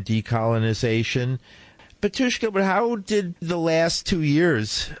 land, and decolonization, Petuuche Gilbert, how did the last 2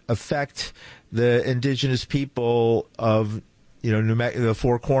 years affect the indigenous people of the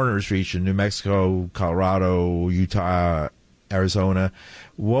Four Corners region, New Mexico, Colorado, Utah, Arizona?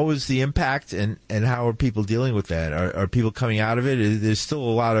 What was the impact, and how are people dealing with that? Are people coming out of it? There's still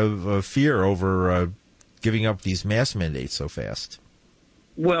a lot of fear over giving up these mass mandates so fast.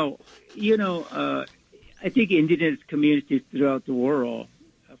 Well, I think indigenous communities throughout the world,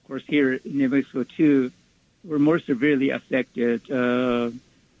 of course here in New Mexico too, were more severely affected.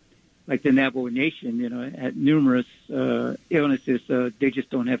 Like the Navajo Nation, had numerous illnesses. They just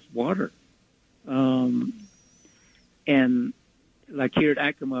don't have water. And like here at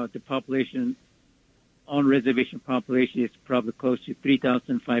Acoma, the population, on-reservation population is probably close to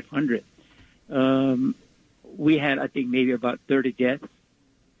 3,500. We had, I think, maybe about 30 deaths.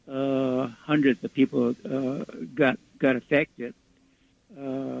 Hundreds of people got affected.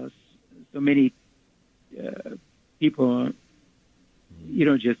 So many people,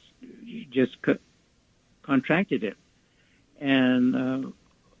 just contracted it, and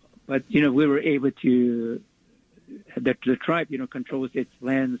but we were able to. The tribe, controls its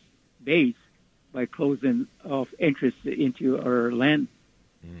land base by closing off entrance into our land.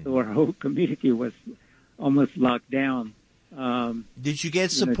 So our whole community was almost locked down. Did you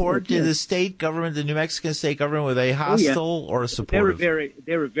get support? Did the state government, the New Mexican state government, were they hostile or supportive?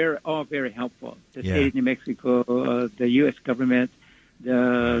 They were all very helpful. The state of New Mexico, the U.S. government,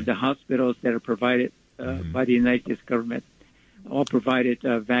 the hospitals that are provided by the United States government, all provided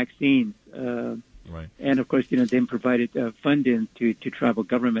vaccines. And of course, then provided funding to tribal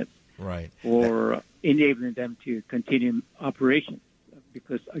governments for enabling them to continue operations,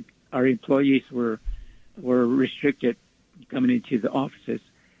 because our employees were restricted coming into the offices,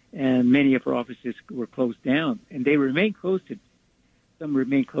 and many of our offices were closed down, and they remain closed. Some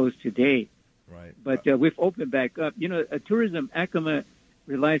remain closed today. But we've opened back up. Tourism, Acoma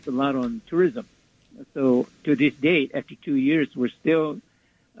relies a lot on tourism. So to this date, after 2 years, we're still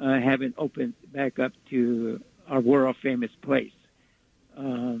haven't opened back up to our world-famous place.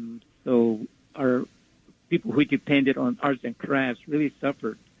 So our people who depended on arts and crafts really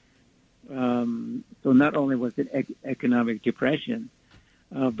suffered. So not only was it economic depression,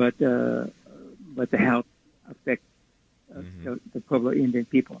 but the health effect of the Pueblo Indian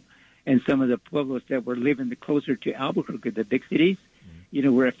people. And some of the Pueblos that were living closer to Albuquerque, the big cities,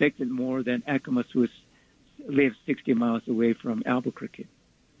 were affected more than Acoma, who lived 60 miles away from Albuquerque.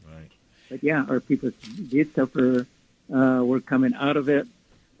 But yeah, our people did suffer. We're coming out of it.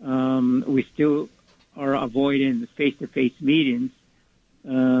 We still are avoiding face-to-face meetings,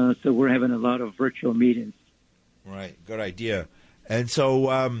 so we're having a lot of virtual meetings. Right, good idea. And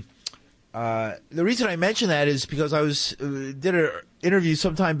so the reason I mention that is because I did an interview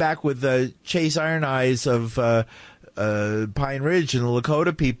sometime back with Chase Iron Eyes of Pine Ridge and the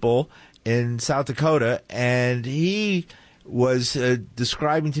Lakota people in South Dakota, and he was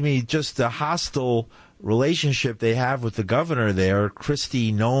describing to me just the hostile relationship they have with the governor there,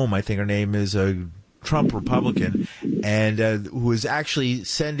 Kristi Noem, I think her name is, a Trump Republican, and who is actually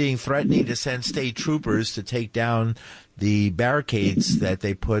threatening to send state troopers to take down the barricades that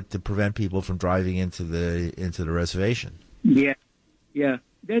they put to prevent people from driving into the reservation. Yeah.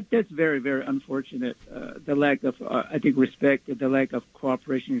 That's very, very unfortunate. The lack of, I think, respect, the lack of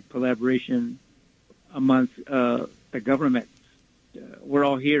cooperation and collaboration amongst the government. We're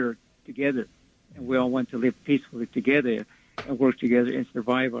all here together, and we all want to live peacefully together and work together in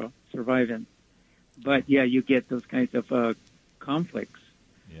surviving. But yeah, you get those kinds of conflicts.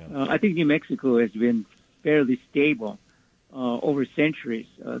 I think New Mexico has been fairly stable over centuries.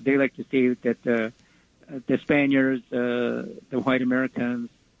 They like to say that the Spaniards, the white Americans,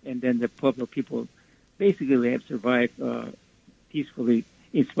 and then the Pueblo people basically have survived peacefully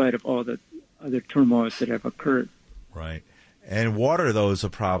in spite of all the other turmoils that have occurred. Right. And water, though, is a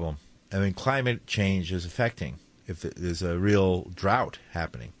problem. I mean, climate change is affecting if there's a real drought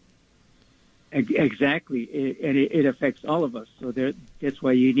happening. Exactly. And it affects all of us. So that's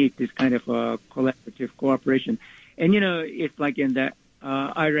why you need this kind of collaborative cooperation. And, it's like in the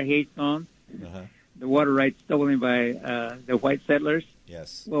Ira Hayes song, the water rights stolen by the white settlers.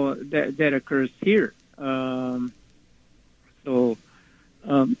 Yes. Well, that occurs here. So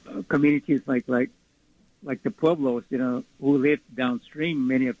communities like the Pueblos, who live downstream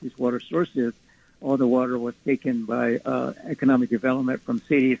many of these water sources, all the water was taken by economic development from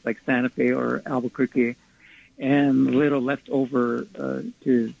cities like Santa Fe or Albuquerque, and little left over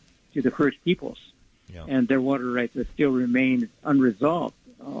to the First Peoples. Yeah. And their water rights still remain unresolved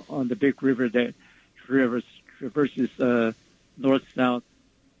on the big river that traverses north-south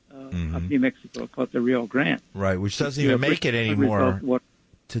of New Mexico called the Rio Grande. Right, which doesn't even make it anymore.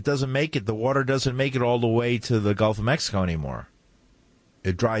 It doesn't make it. The water doesn't make it all the way to the Gulf of Mexico anymore.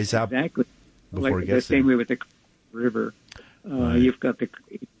 It dries up exactly before like it gets the same there. way with the river. You've got the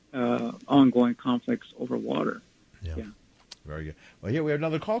ongoing conflicts over water. Yeah. Very good. Well, here we have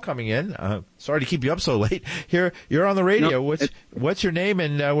another call coming in. Sorry to keep you up so late. Here, you're on the radio. No, what's your name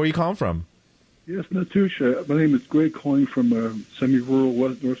and where are you calling from? Yes, Petuuche. My name is Greg, calling from semi-rural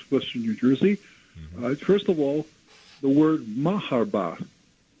northwestern New Jersey. First of all, the word Maharba.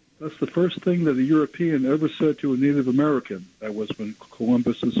 That's the first thing that a European ever said to a Native American. That was when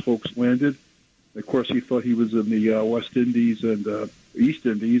Columbus's folks landed. Of course, he thought he was in the West Indies and East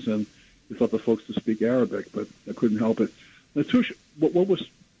Indies, and he thought the folks to speak Arabic, but I couldn't help it. Now, Tush, what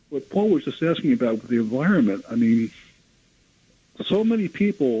Paul was just asking about with the environment, I mean, so many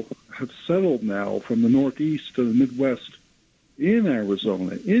people have settled now from the Northeast to the Midwest in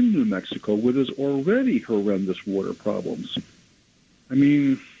Arizona, in New Mexico, where there's already horrendous water problems. I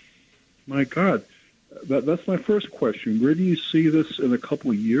mean, my God, that's my first question. Where do you see this in a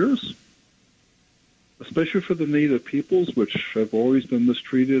couple of years? Especially for the native peoples, which have always been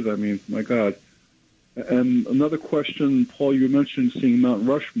mistreated. I mean, my God. And another question, Paul, you mentioned seeing Mount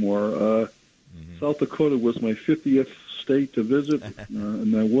Rushmore. South Dakota was my 50th state to visit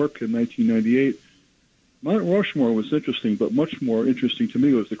in my work in 1998. Mount Rushmore was interesting, but much more interesting to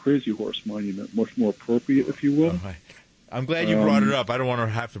me was the Crazy Horse Monument, much more appropriate, if you will. Right. I'm glad you brought it up. I don't want to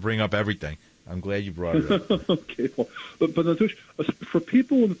have to bring up everything. I'm glad you brought it up. Okay, Paul. But Natush, for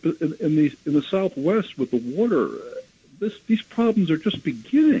people in the Southwest with the water, these problems are just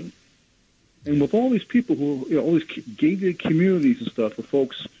beginning. And with all these people who, all these gated communities and stuff, the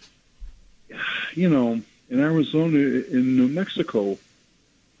folks, in Arizona, in New Mexico,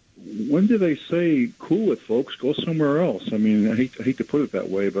 when do they say, cool it, folks, go somewhere else? I mean, I hate to put it that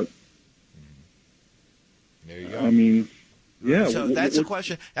way, but there you go. I mean, yeah. So that's a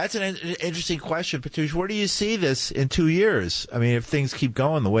question. That's an interesting question, Petuuche. Where do you see this in 2 years? I mean, if things keep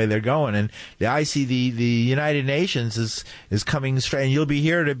going the way they're going, and I see the United Nations is coming straight, and you'll be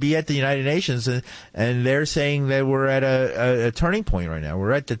here to be at the United Nations, and they're saying that we're at a turning point right now.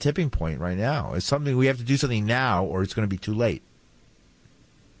 We're at the tipping point right now. It's something we have to do something now, or it's going to be too late.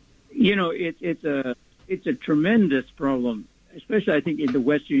 It's a tremendous problem, especially I think in the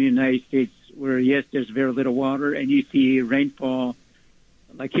western United States, where, yes, there's very little water, and you see rainfall,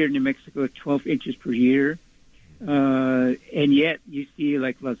 like here in New Mexico, 12 inches per year. And yet you see,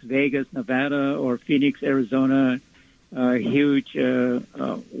 like Las Vegas, Nevada, or Phoenix, Arizona, huge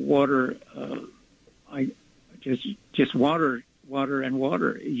water, just water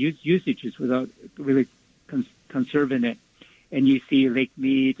usages without really conserving it. And you see Lake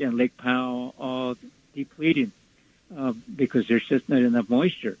Mead and Lake Powell all depleting. Because there's just not enough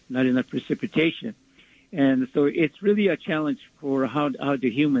moisture, not enough precipitation. And so it's really a challenge for how do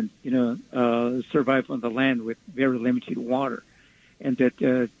humans, survive on the land with very limited water. And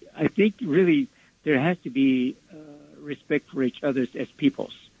that I think really there has to be respect for each other as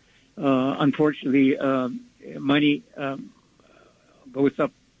peoples. Unfortunately, money goes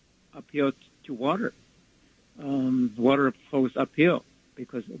uphill to water. Water flows uphill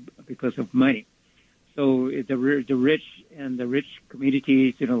because of money. So the rich and the rich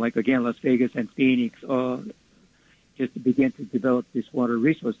communities, like again Las Vegas and Phoenix, just begin to develop this water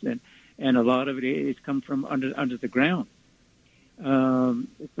resource, and a lot of it is come from under the ground.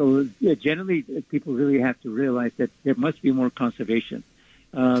 So generally, people really have to realize that there must be more conservation.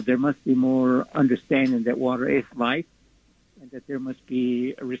 There must be more understanding that water is life, and that there must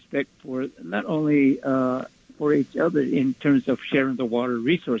be a respect for not only for each other in terms of sharing the water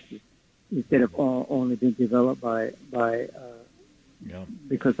resources, instead of only being developed by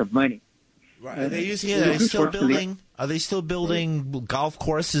because of money. Right. Are they still building golf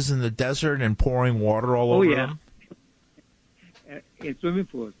courses in the desert and pouring water all over them? In swimming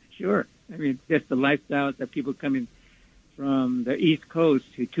pools, sure. I mean, that's the lifestyles that people coming from the East Coast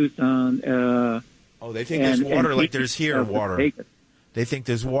to Tucson. They think there's water like there's here water. They think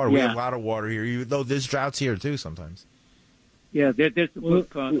there's water. Yeah. We have a lot of water here, even though there's droughts here too sometimes. Yeah, there's a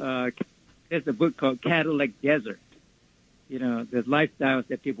book called Cadillac Desert. The lifestyles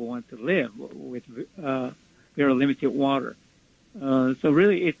that people want to live with very limited water. So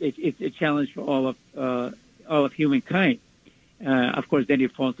really, it's a challenge for all of humankind. Of course, then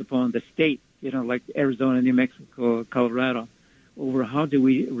it falls upon the state, like Arizona, New Mexico, Colorado, over how do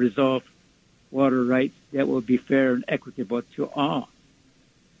we resolve water rights that will be fair and equitable to all.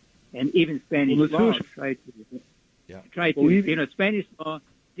 And even Spanish law tried to, Spanish law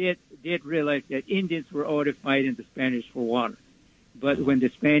did realize that Indians were already fighting the Spanish for water. But when the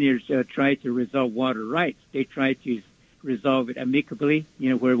Spaniards tried to resolve water rights, they tried to resolve it amicably,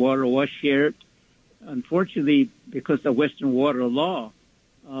 where water was shared. Unfortunately, because of Western water law,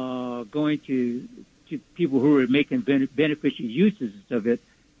 going to people who were making beneficial uses of it,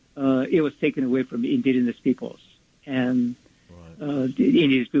 it was taken away from the indigenous peoples. And the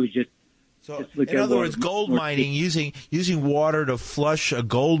indigenous people just in other words, gold mining, using water to flush a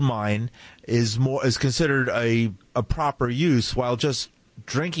gold mine is considered a proper use, while just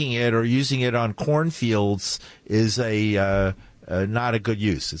drinking it or using it on cornfields is not a good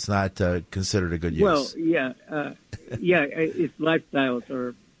use. It's not considered a good use. Well, it's lifestyles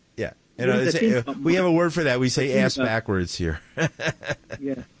or. Yeah. We have a word for that. We say ass backwards here.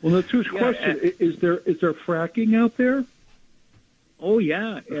 Yeah. Well, the Petuuche question, is there fracking out there? Oh,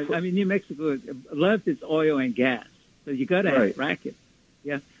 yeah. I mean, New Mexico loves its oil and gas, so you got to have fracking.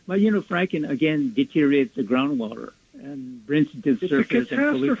 Yeah. But, fracking, again, deteriorates the groundwater and brings it to the surface. It's a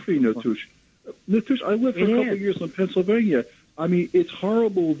catastrophe, Petuuche. Petuuche, I lived for a couple of years in Pennsylvania. I mean, it's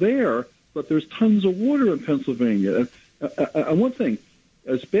horrible there, but there's tons of water in Pennsylvania. And one thing,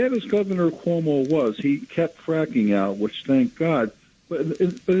 as bad as Governor Cuomo was, he kept fracking out, which thank God. But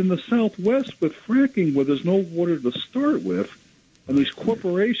in the Southwest, with fracking, where there's no water to start with, and these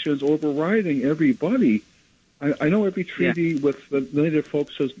corporations overriding everybody, I know every treaty with the Native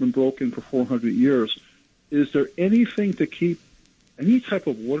folks has been broken for 400 years. Is there anything to keep any type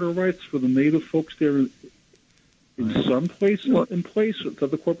of water rights for the Native folks there in some places in place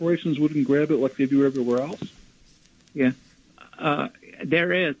that the corporations wouldn't grab it like they do everywhere else? Yeah.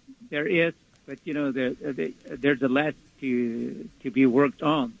 There is, but there's a lot to be worked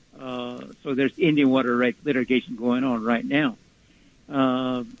on. So there's Indian water rights litigation going on right now.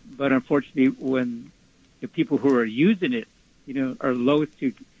 But unfortunately, when the people who are using it, are loath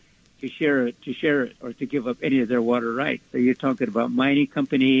to share it or to give up any of their water rights. So you're talking about mining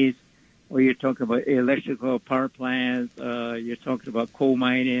companies, or you're talking about electrical power plants. You're talking about coal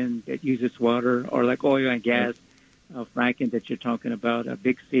mining that uses water, or like oil and gas. Fracking that you're talking about,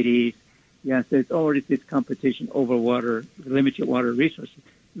 big cities. Yes, there's already this competition over water, limited water resources.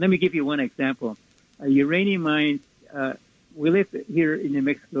 Let me give you one example. Uranium mines, we live here in New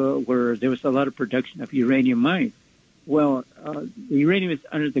Mexico where there was a lot of production of uranium mines. Well, the uranium is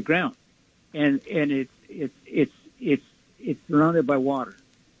under the ground, and it's surrounded by water.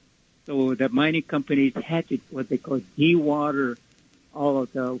 So the mining companies had to, what they call, de-water all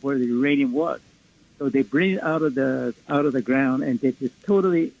of where the uranium was. So they bring it out of the ground, and they just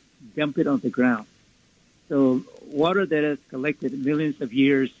totally dump it on the ground. So water that has collected millions of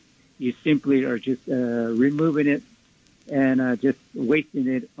years, you simply are just removing it and just wasting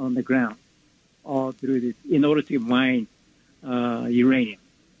it on the ground, all through this, in order to mine uranium.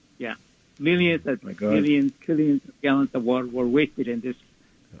 Yeah, trillions of gallons of water were wasted in this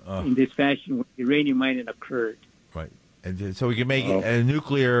fashion when uranium mining occurred. Right. And so we can make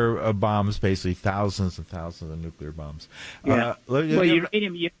nuclear bombs, basically thousands and thousands of nuclear bombs. Yeah.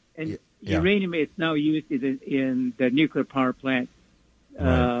 Uranium is now used in the nuclear power plants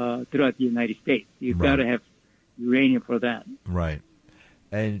throughout the United States. You've got to have uranium for that. Right.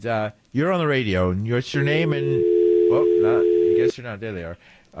 And you're on the radio, and what's your name? And I guess you're not. There they are.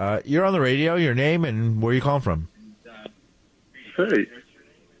 You're on the radio. Your name and where you calling from? Hey.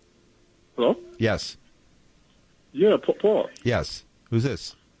 Hello? Yes. Yeah, Paul. Yes. Who's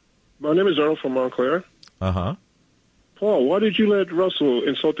this? My name is Earl from Montclair. Uh-huh. Paul, why did you let Russell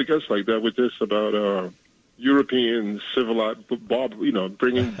insult the guests like that with this about European civilized,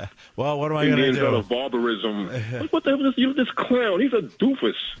 bringing well, what am I going to do? Out of barbarism? What the hell is this clown? He's a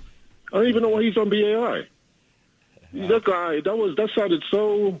doofus. I don't even know why he's on BAI. That guy, that sounded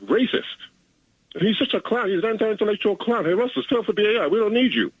so racist. He's such a clown. He's an anti-intellectual clown. Hey, Russell, stay off the BAI. We don't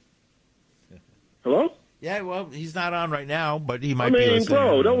need you. Hello? Yeah, well, he's not on right now, but he might be listening.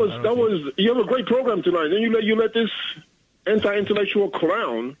 Bro, that was. You have a great program tonight. Then you let this anti-intellectual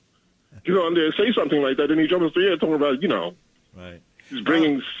clown, on there say something like that, and he jumps in the air talking about, right? He's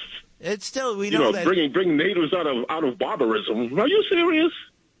bringing. It's still we know that bringing natives out of barbarism. Are you serious?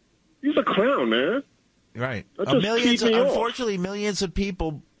 He's a clown, man. Right. Unfortunately, millions of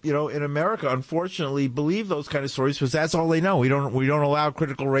people, in America, unfortunately, believe those kind of stories because that's all they know. We don't allow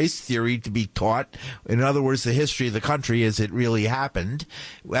critical race theory to be taught. In other words, the history of the country as it really happened.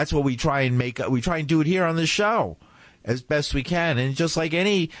 That's what we try and do it here on this show. as best we can. And just like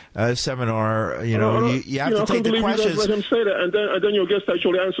any seminar, you have to take the questions. You guys let him say that, and then your guest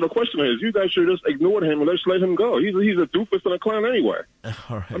actually answer the question is, you guys should just ignored him and let's let him go. He's a doofus and a clown anyway.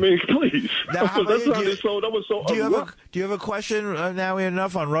 All right. I mean, please. Now, that was so. Do you have a question? Now we have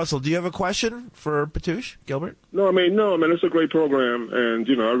enough on Russell. Do you have a question for Petuuche Gilbert? No, man, it's a great program, and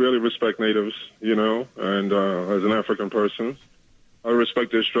I really respect natives, and as an African person, I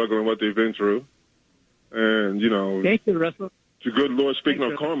respect their struggle and what they've been through. And, thank you, Russell. The good Lord, speaking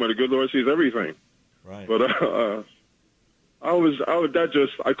of karma, the good Lord sees everything. Right. But I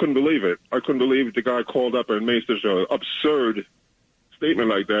couldn't believe it. I couldn't believe the guy called up and made such an absurd statement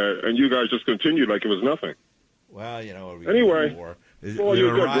like that, and you guys just continued like it was nothing. Well, anyway. You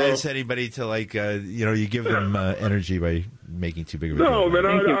don't rise anybody to you give them energy by making too big of a deal. No, man,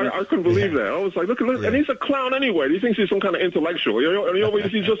 I couldn't believe that. I was like, look, and he's a clown anyway. He thinks he's some kind of intellectual.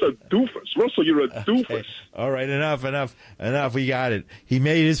 He's just a doofus. Russell, you're a doofus. Okay. All right, enough. We got it. He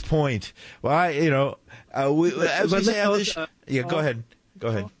made his point. Well, go ahead.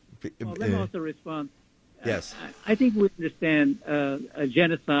 Let me also respond. Yes. I think we understand a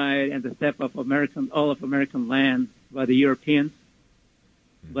genocide and the theft of all of American land by the Europeans.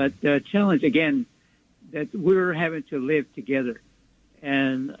 But the challenge, again, that we're having to live together.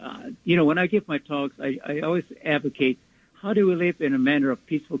 And, when I give my talks, I always advocate, how do we live in a manner of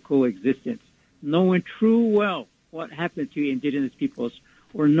peaceful coexistence, knowing true well what happened to indigenous peoples,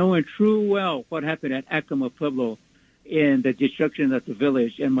 or knowing true well what happened at Acoma Pueblo in the destruction of the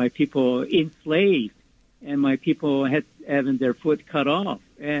village, and my people enslaved, and my people having their foot cut off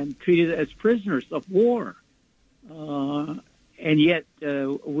and treated as prisoners of war. And yet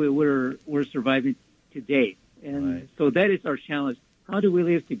we're surviving today, and so that is our challenge. How do we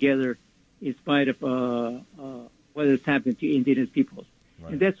live together in spite of what has happened to indigenous peoples?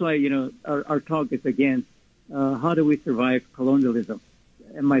 Right. And that's why our talk is again, how do we survive colonialism?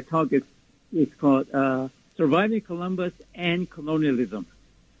 And my talk is called Surviving Columbus and Colonialism.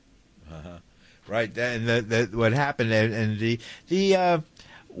 Right, and what happened, and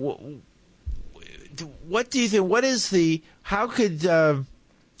what do you think? What is the? How could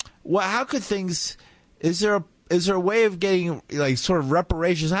things? Is there a way of getting sort of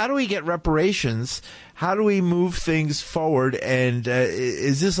reparations? How do we get reparations? How do we move things forward? And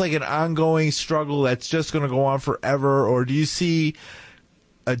is this like an ongoing struggle that's just going to go on forever, or do you see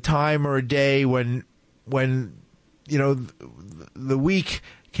a time or a day when the weak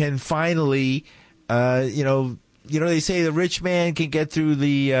can finally they say the rich man can get through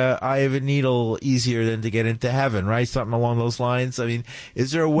the eye of a needle easier than to get into heaven, right? Something along those lines. I mean,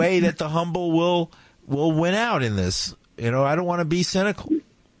 is there a way that the humble will win out in this? I don't want to be cynical.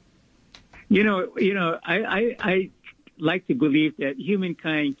 I like to believe that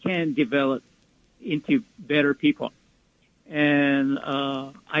humankind can develop into better people. And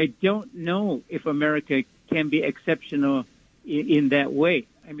I don't know if America can be exceptional in that way.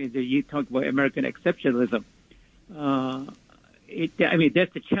 I mean, you talk about American exceptionalism.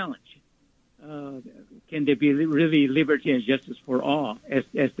 That's the challenge. Can there be really liberty and justice for all, as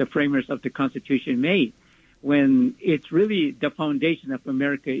the framers of the Constitution made, when it's really the foundation of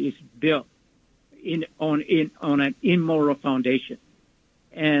America is built on an immoral foundation?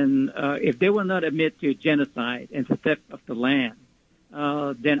 And if they will not admit to genocide and the theft of the land,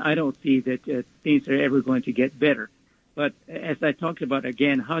 then I don't see that things are ever going to get better. But as I talked about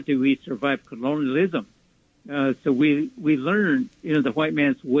again, how do we survive colonialism? So we learn, the white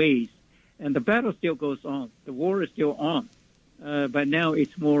man's ways, and the battle still goes on. The war is still on, but now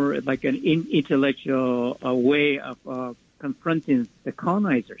it's more like an intellectual way of confronting the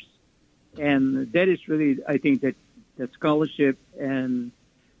colonizers, and that is really, I think, that the scholarship and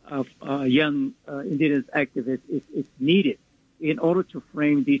of young indigenous activists is needed in order to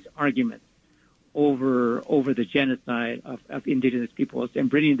frame these arguments over the genocide of indigenous peoples and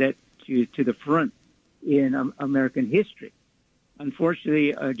bringing that to the front in American history.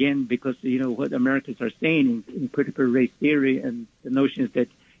 Unfortunately, again, because what Americans are saying in critical race theory and the notions that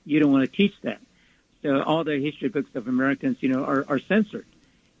you don't want to teach that. So all the history books of Americans, are censored,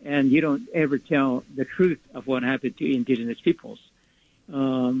 and you don't ever tell the truth of what happened to indigenous peoples.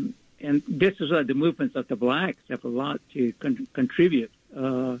 And this is why the movements of the blacks have a lot to contribute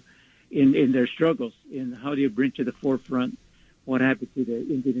in their struggles in how do you bring to the forefront what happened to the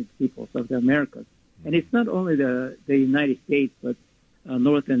indigenous peoples of the Americas. And it's not only the United States, but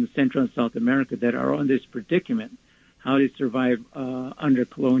North and Central and South America that are on this predicament. How to survive under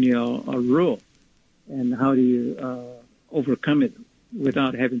colonial rule, and how do you overcome it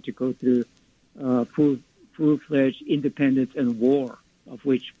without having to go through full-fledged independence and war, of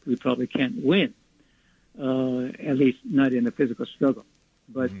which we probably can't win. at least not in a physical struggle.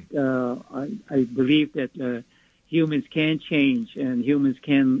 But I believe that humans can change and humans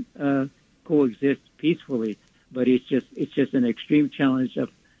can coexist peacefully. But it's just an extreme challenge of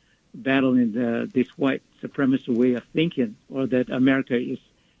battling this white supremacist way of thinking, or that American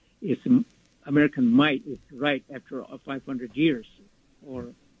might is right after 500 years, or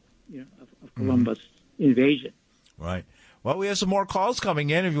of Columbus invasion. Right. Well, we have some more calls coming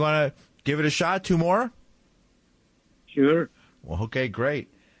in. If you want to give it a shot, 2 more. Sure. Well, okay, great.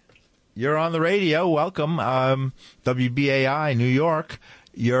 You're on the radio. Welcome, WBAI, New York.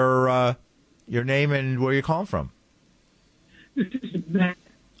 Your name and where you're calling from. This is Matt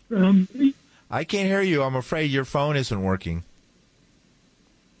from. I can't hear you. I'm afraid your phone isn't working.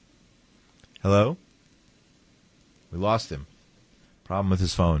 Hello? We lost him. Problem with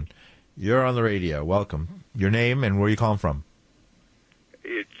his phone. You're on the radio. Welcome. Your name and where you calling from?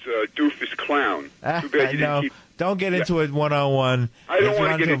 It's Doofus Clown. Too bad you didn't keep... Don't get into it one-on-one. I don't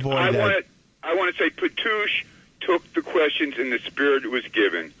want to get into it. I want to say Petuuche took the questions in the spirit it was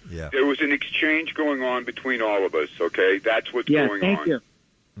given. Yeah. There was an exchange going on between all of us, okay? That's what's going on. Thank you.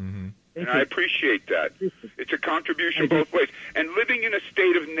 Mm-hmm. And I appreciate that. It's a contribution both ways. And living in a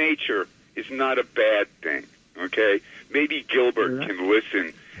state of nature is not a bad thing, okay? Maybe Gilbert can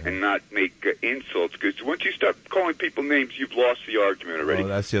listen and not make insults, because once you start calling people names, you've lost the argument already. Oh,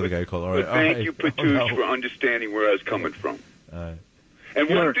 that's the other guy called. All right. But thank you, Petuuche, for understanding where I was coming from. And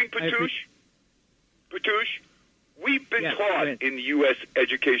one thing, Petuuche, we've been taught in the U.S.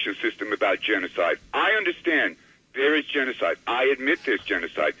 education system about genocide. I understand there is genocide. I admit there's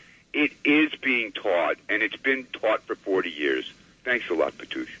genocide. It is being taught, and it's been taught for 40 years. Thanks a lot,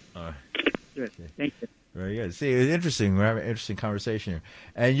 Petuuche. All right. Good. Thank you. Very good. See, it's interesting. We're having an interesting conversation here.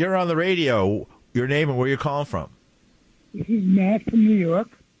 And you're on the radio. Your name and where you're calling from? This is Matt from New York.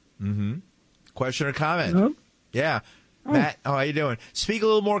 Mm-hmm. Question or comment? Hello? Yeah. Matt, how you doing? Speak a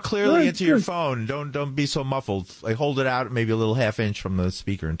little more clearly into your phone. Don't be so muffled. Like, hold it out maybe a little half-inch from the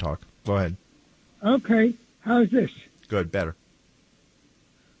speaker and talk. Go ahead. Okay. How's this? Good. Better.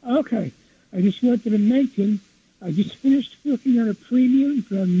 Okay. I just wanted to mention, I just finished working on a premium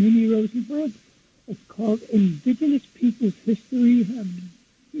from Mimi Rosenberg. It's called Indigenous People's History,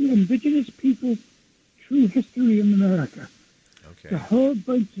 Indigenous People's True History in America. Okay. It's a whole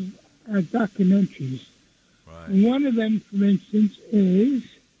bunch of documentaries. Right. One of them, for instance, is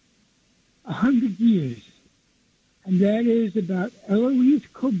 100 Years. And that is about Eloise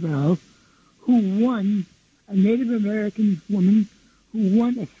Cobell, who won, a Native American woman, who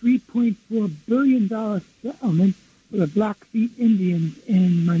won a $3.4 billion settlement for the Blackfeet Indians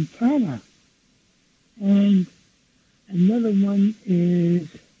in Montana. And another one is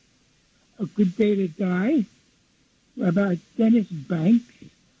A Good Day to Die, about Dennis Banks,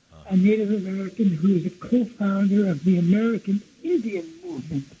 a Native American who is a co-founder of the American Indian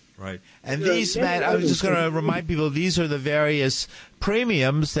Movement. Right. And these, Matt, I was just going to remind people, these are the various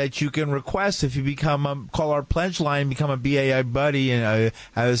premiums that you can request if you become call our pledge line, become a BAI buddy, and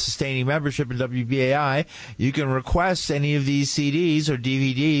have a sustaining membership in WBAI. You can request any of these CDs or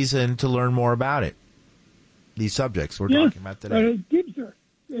DVDs and to learn more about it. These subjects we're talking about today. But it gives her.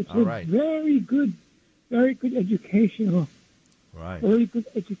 It's very good educational. Right. Very good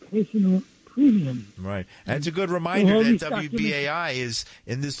educational premium. Right. And it's a good reminder that WBAI is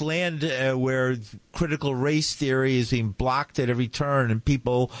in this land where critical race theory is being blocked at every turn and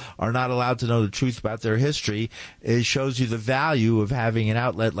people are not allowed to know the truth about their history. It shows you the value of having an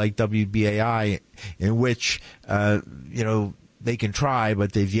outlet like WBAI in which, they can try,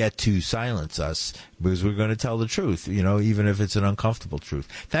 but they've yet to silence us because we're going to tell the truth, even if it's an uncomfortable truth.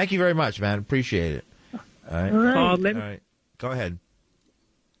 Thank you very much, man. Appreciate it. All right. All right. Go ahead.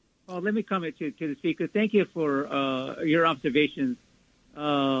 Let me comment to the speaker. Thank you for your observations.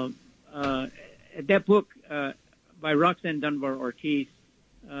 That book by Roxanne Dunbar Ortiz,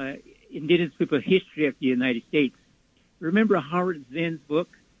 Indigenous People's History of the United States. Remember Howard Zinn's book,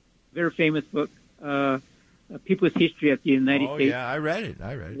 very famous book, People's History of the United States? Oh, yeah, I read it.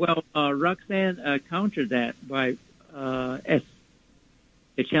 Well, Roxanne countered that by as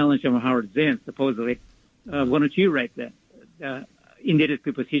the challenge of Howard Zinn, supposedly. Why don't you write that? Indigenous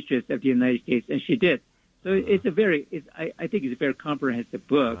People's History of the United States, and she did. So it's I think it's a very comprehensive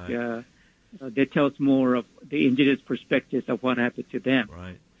book that tells more of the indigenous perspectives of what happened to them.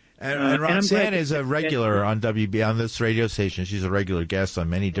 Right. And Roxanne is a regular on WB on this radio station. She's a regular guest on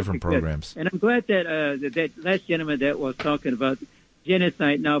many different programs. And I'm glad that that last gentleman that was talking about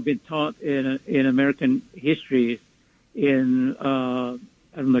genocide now been taught in American history. I'm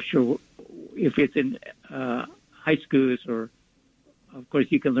not sure if it's in high schools or, of course,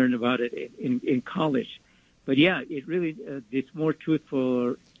 you can learn about it in college. But yeah, it really, this more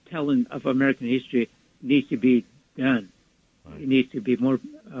truthful telling of American history needs to be done. Right. It needs to be more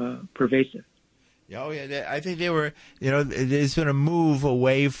pervasive. Oh, yeah. I think they were, there's been a move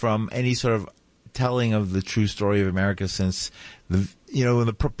away from any sort of telling of the true story of America since when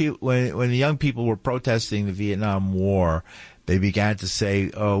the young people were protesting the Vietnam War. They began to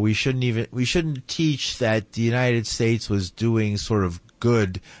say, "Oh, we shouldn't teach that the United States was doing sort of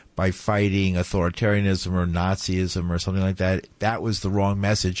good by fighting authoritarianism or Nazism or something like that." That was the wrong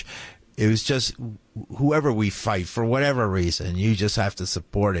message. It was just whoever we fight for whatever reason, you just have to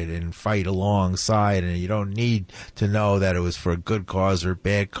support it and fight alongside, and you don't need to know that it was for a good cause or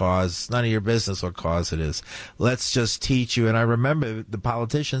bad cause. It's none of your business what cause it is. Let's just teach you. And I remember the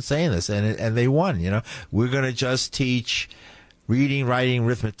politicians saying this, and they won. We're going to just teach reading, writing,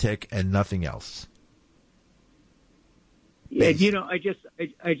 arithmetic, and nothing else. Yeah, I just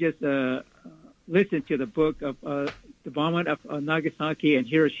listened to the book of the bombing of Nagasaki and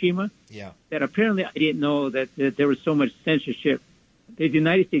Hiroshima. Yeah. That apparently I didn't know that there was so much censorship. The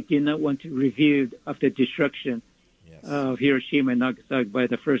United States did not want to review of the destruction of Hiroshima and Nagasaki by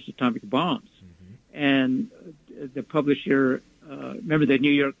the first atomic bombs. Mm-hmm. And the publisher, remember the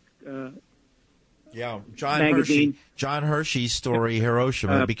New York John magazine? John Hershey's story,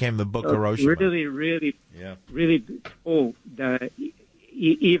 Hiroshima, became the book Hiroshima. Really the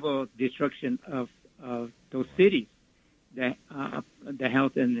evil destruction of those cities, the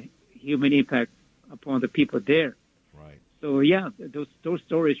health and human impact upon the people there. Right. So yeah, those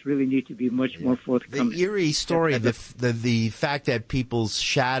stories really need to be much more forthcoming. The eerie story, the fact that people's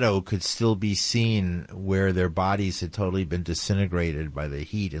shadow could still be seen where their bodies had totally been disintegrated by the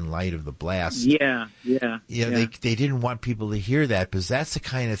heat and light of the blast. Yeah. They didn't want people to hear that because that's the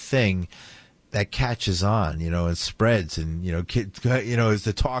kind of thing that catches on, and spreads, and kids, is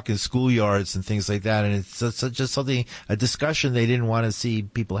the talk in schoolyards and things like that, and it's just a discussion they didn't want to see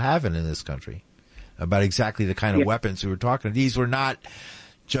people having in this country about exactly the kind of weapons we were talking. These were not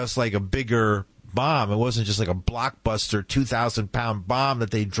just like a bigger bomb. It wasn't just like a blockbuster 2,000-pound bomb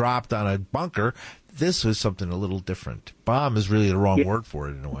that they dropped on a bunker. This was something a little different. Bomb is really the wrong word for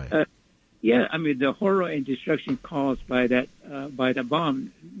it in a way. The horror and destruction caused by that by the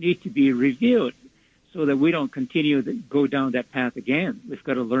bomb need to be revealed so that we don't continue to go down that path again. We've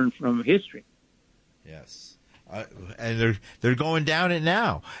got to learn from history. Yes, and they're going down it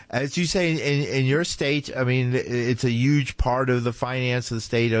now, as you say in your state. I mean, it's a huge part of the finance of the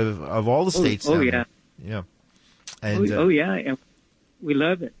state of all the states. Yeah. And, and we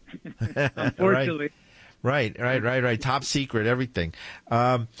love it. Unfortunately. Right. Top secret, everything.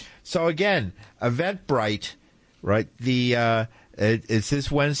 So again, Eventbrite, right? It's this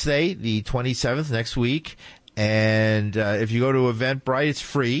Wednesday, the 27th, next week. And if you go to Eventbrite, it's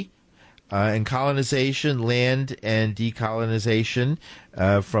free. In colonization, land, and decolonization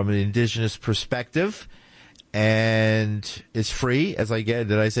from an indigenous perspective. And it's free.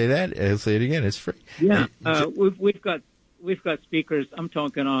 Did I say that? I'll say it again. It's free. Yeah. We've got speakers. I'm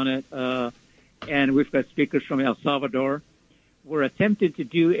talking on it. And we've got speakers from El Salvador. We're attempting to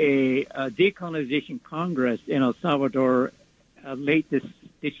do a decolonization congress in El Salvador late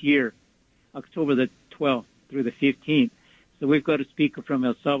this year, October the 12th through the 15th. So we've got a speaker from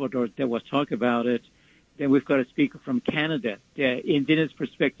El Salvador that will talk about it. Then we've got a speaker from Canada, the indigenous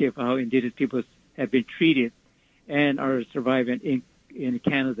perspective of how indigenous peoples have been treated and are surviving in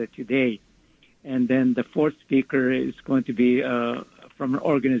Canada today. And then the fourth speaker is going to be from an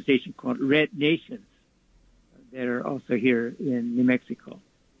organization called Red Nations that are also here in New Mexico.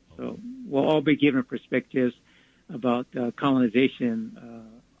 So we'll all be given perspectives about colonization,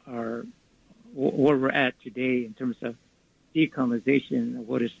 where we're at today in terms of decolonization,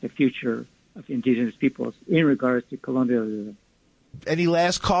 what is the future of indigenous peoples in regards to colonialism. Any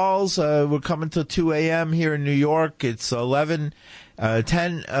last calls? We're coming to 2 a.m. here in New York. It's 11,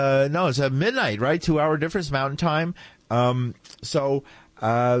 10, no, it's at midnight, right? 2 hour difference, Mountain Time. So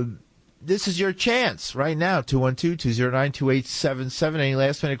this is your chance right now, 212-209-2877. Any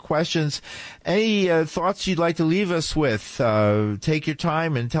last-minute questions? Any thoughts you'd like to leave us with? Take your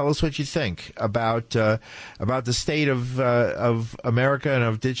time and tell us what you think about the state of America and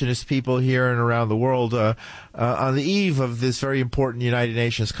of indigenous people here and around the world on the eve of this very important United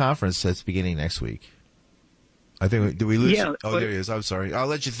Nations conference that's beginning next week. I think, did we lose? Yeah, there he is. I'm sorry. I'll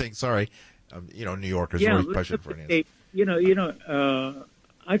let you think. Sorry. New Yorkers always pushing for an answer.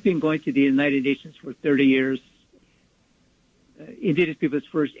 I've been going to the United Nations for 30 years. Indigenous peoples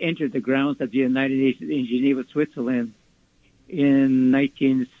first entered the grounds of the United Nations in Geneva, Switzerland in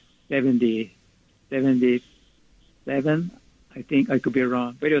 1977. I think I could be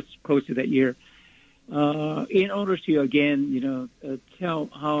wrong, but it was close to that year. in order to, again, tell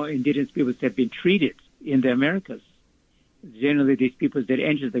how indigenous peoples have been treated in the Americas. Generally, these peoples that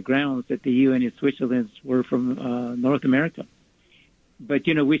entered the grounds that the UN and Switzerland were from North America. But,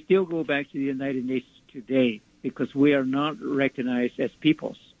 we still go back to the United Nations today because we are not recognized as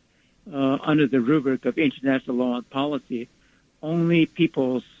peoples. Under the rubric of international law and policy, only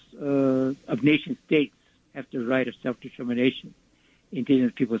peoples of nation states have the right of self-determination.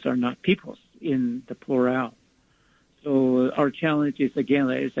 Indigenous peoples are not peoples in the plural. So our challenge is, again,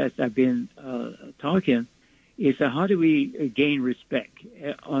 as I've been talking, is how do we gain respect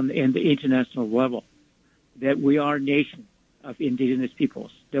in the international level that we are nations of indigenous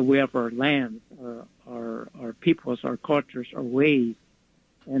peoples, that we have our lands, our peoples, our cultures, our ways,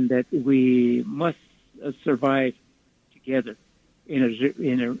 and that we must survive together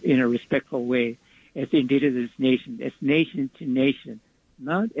in a respectful way as indigenous nations, as nation to nation,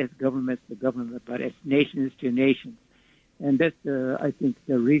 not as governments to government, but as nations to nations. And that's, I think,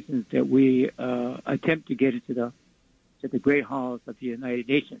 the reasons that we attempt to get into the great halls of the United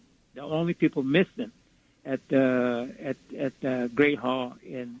Nations. The only people missing at the Great Hall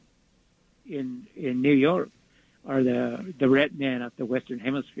in New York are the red men of the Western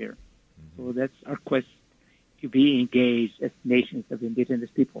Hemisphere. Mm-hmm. So that's our quest to be engaged as nations of indigenous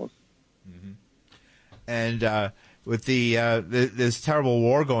peoples. Mm-hmm. And with this terrible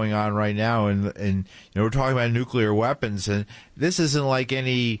war going on right now, and we're talking about nuclear weapons, and this isn't like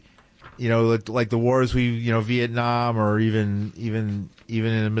any, like the wars Vietnam or even in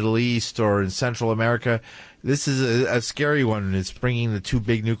the Middle East or in Central America. This is a scary one, and it's bringing the two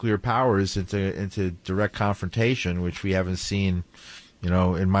big nuclear powers into direct confrontation, which we haven't seen,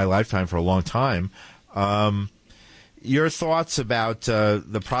 in my lifetime for a long time. Your thoughts about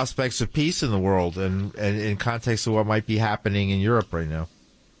the prospects of peace in the world and in context of what might be happening in Europe right now,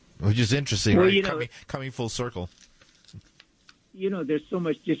 which is interesting, well, right? Coming full circle. There's so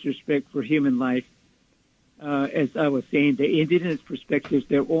much disrespect for human life. As I was saying, the indigenous perspectives,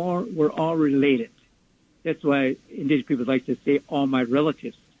 we're all related. That's why indigenous people like to say, all my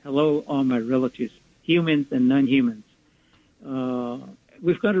relatives. Hello, all my relatives, humans and non-humans.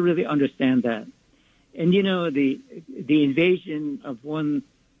 We've got to really understand that. And the invasion of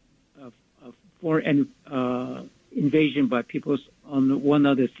foreign invasion by peoples on one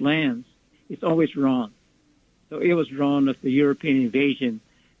other's lands is always wrong. So it was wrong of the European invasion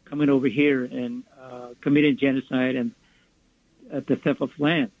coming over here and committing genocide and the theft of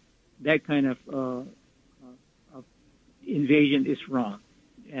land. That kind of invasion is wrong.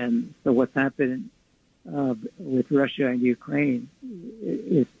 And so what's happened with Russia and Ukraine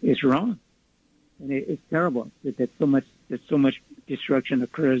is wrong. And it's terrible that so much destruction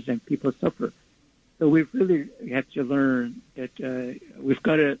occurs and people suffer. So we really have to learn that we've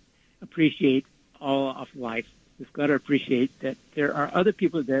got to appreciate all of life. We've got to appreciate that there are other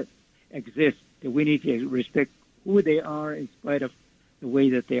people that exist, that we need to respect who they are in spite of the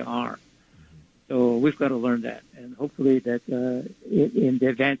way that they are. So we've got to learn that. And hopefully that in the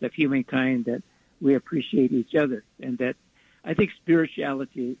event of humankind that we appreciate each other. And that I think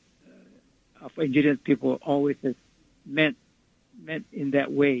spirituality of indigenous people always has meant in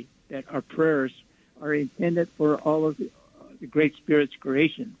that way, that our prayers are intended for all of the great spirit's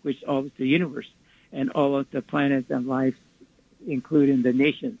creation, which all of the universe and all of the planets and life, including the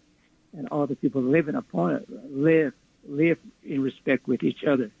nations and all the people living upon it, live in respect with each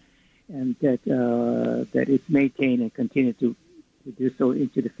other, and that it's maintained and continue to do so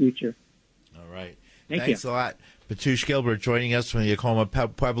into the future. All right. Thanks a lot. Petuuche Gilbert joining us from the Acoma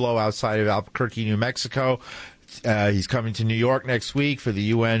Pueblo outside of Albuquerque, New Mexico. He's coming to New York next week for the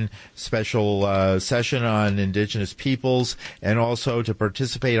UN special session on indigenous peoples, and also to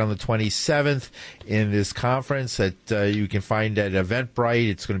participate on the 27th in this conference that you can find at Eventbrite.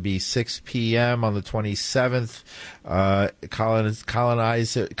 It's going to be 6 p.m. on the 27th.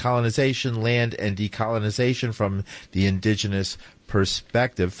 Colonization, land, and decolonization from the indigenous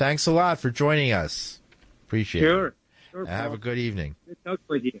perspective. Thanks a lot for joining us. Appreciate it. Sure. Have a good evening. Good talk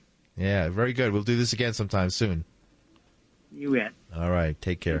with you. Yeah, very good. We'll do this again sometime soon. You bet. All right.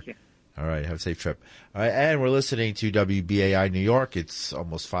 Take care. All right. Have a safe trip. All right. And we're listening to WBAI New York. It's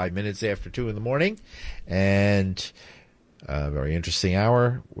almost 5 minutes after 2 in the morning. And a very interesting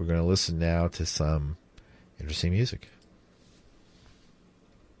hour. We're going to listen now to some interesting music.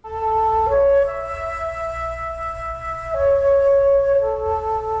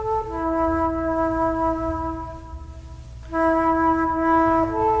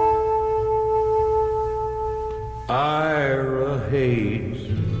 Ira hates,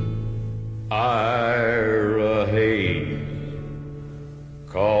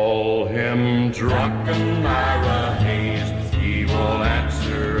 call Call him drunken Ira Hayes, he won't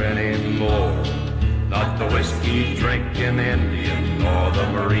answer anymore. Not the whiskey drinking Indian, nor the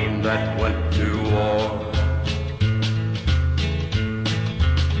Marine that went to war.